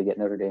hopefully get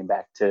Notre Dame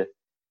back to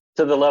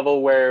the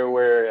level where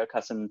we're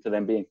accustomed to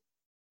them being.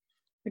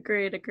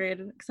 Agreed.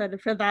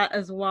 Excited for that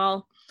as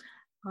well.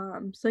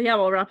 So yeah,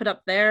 we'll wrap it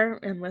up there.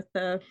 And with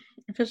the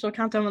official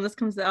countdown when this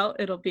comes out,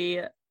 it'll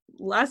be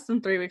less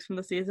than 3 weeks from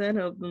the season.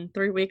 It'll be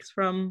 3 weeks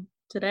from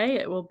today.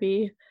 It will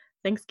be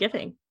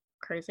Thanksgiving.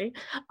 Crazy.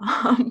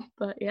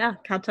 But yeah,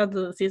 countdown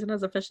to the season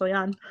is officially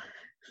on.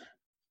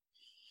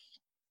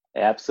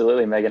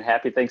 Absolutely, Megan.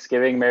 Happy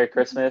Thanksgiving, Merry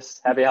Christmas,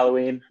 Happy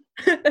Halloween.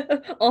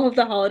 All of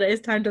the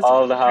holidays. Time to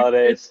all of the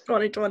holidays.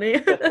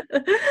 2020.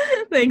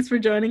 Thanks for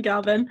joining,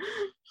 Calvin.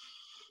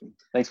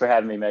 Thanks for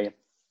having me, Megan.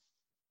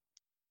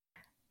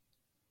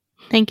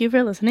 Thank you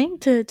for listening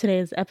to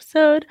today's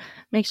episode.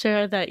 Make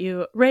sure that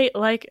you rate,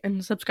 like,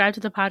 and subscribe to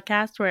the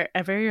podcast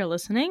wherever you're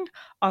listening.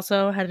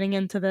 Also, heading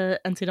into the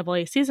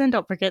NCAA season,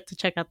 don't forget to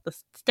check out the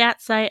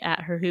stats site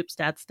at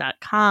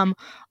herhoopstats.com.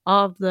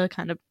 All of the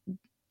kind of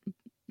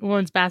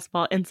women's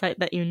basketball insight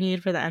that you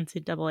need for the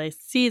NCAA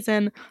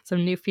season.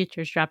 Some new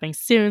features dropping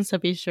soon, so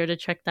be sure to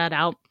check that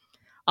out.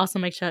 Also,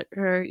 make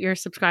sure you're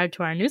subscribed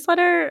to our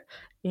newsletter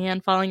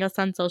and following us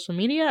on social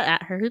media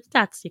at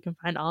herhoopstats. You can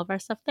find all of our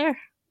stuff there.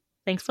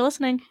 Thanks for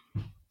listening.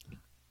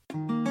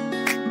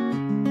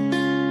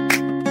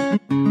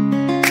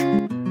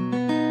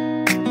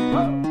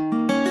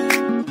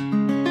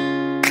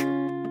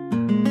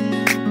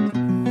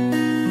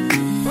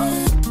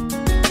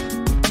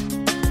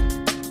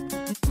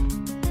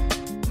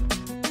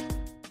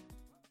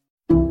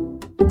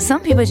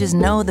 Some people just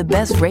know the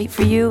best rate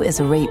for you is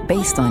a rate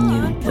based on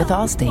you with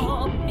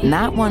Allstate.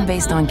 Not one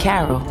based on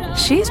Carol.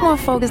 She's more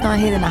focused on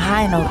hitting a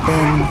high note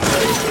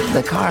than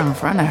the car in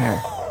front of her.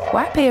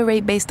 Why pay a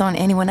rate based on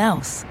anyone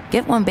else?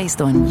 Get one based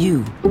on you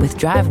with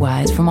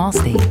DriveWise from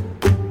Allstate.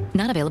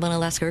 Not available in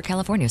Alaska or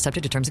California,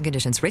 subject to terms and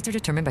conditions. Rates are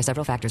determined by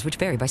several factors, which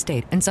vary by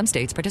state. In some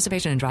states,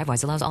 participation in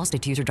DriveWise allows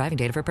Allstate to use your driving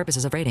data for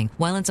purposes of rating.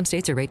 While in some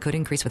states, your rate could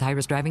increase with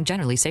high-risk driving.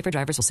 Generally, safer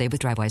drivers will save with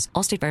DriveWise.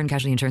 Allstate Fire and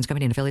Casualty Insurance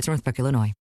Company and affiliates, Northbrook, Illinois.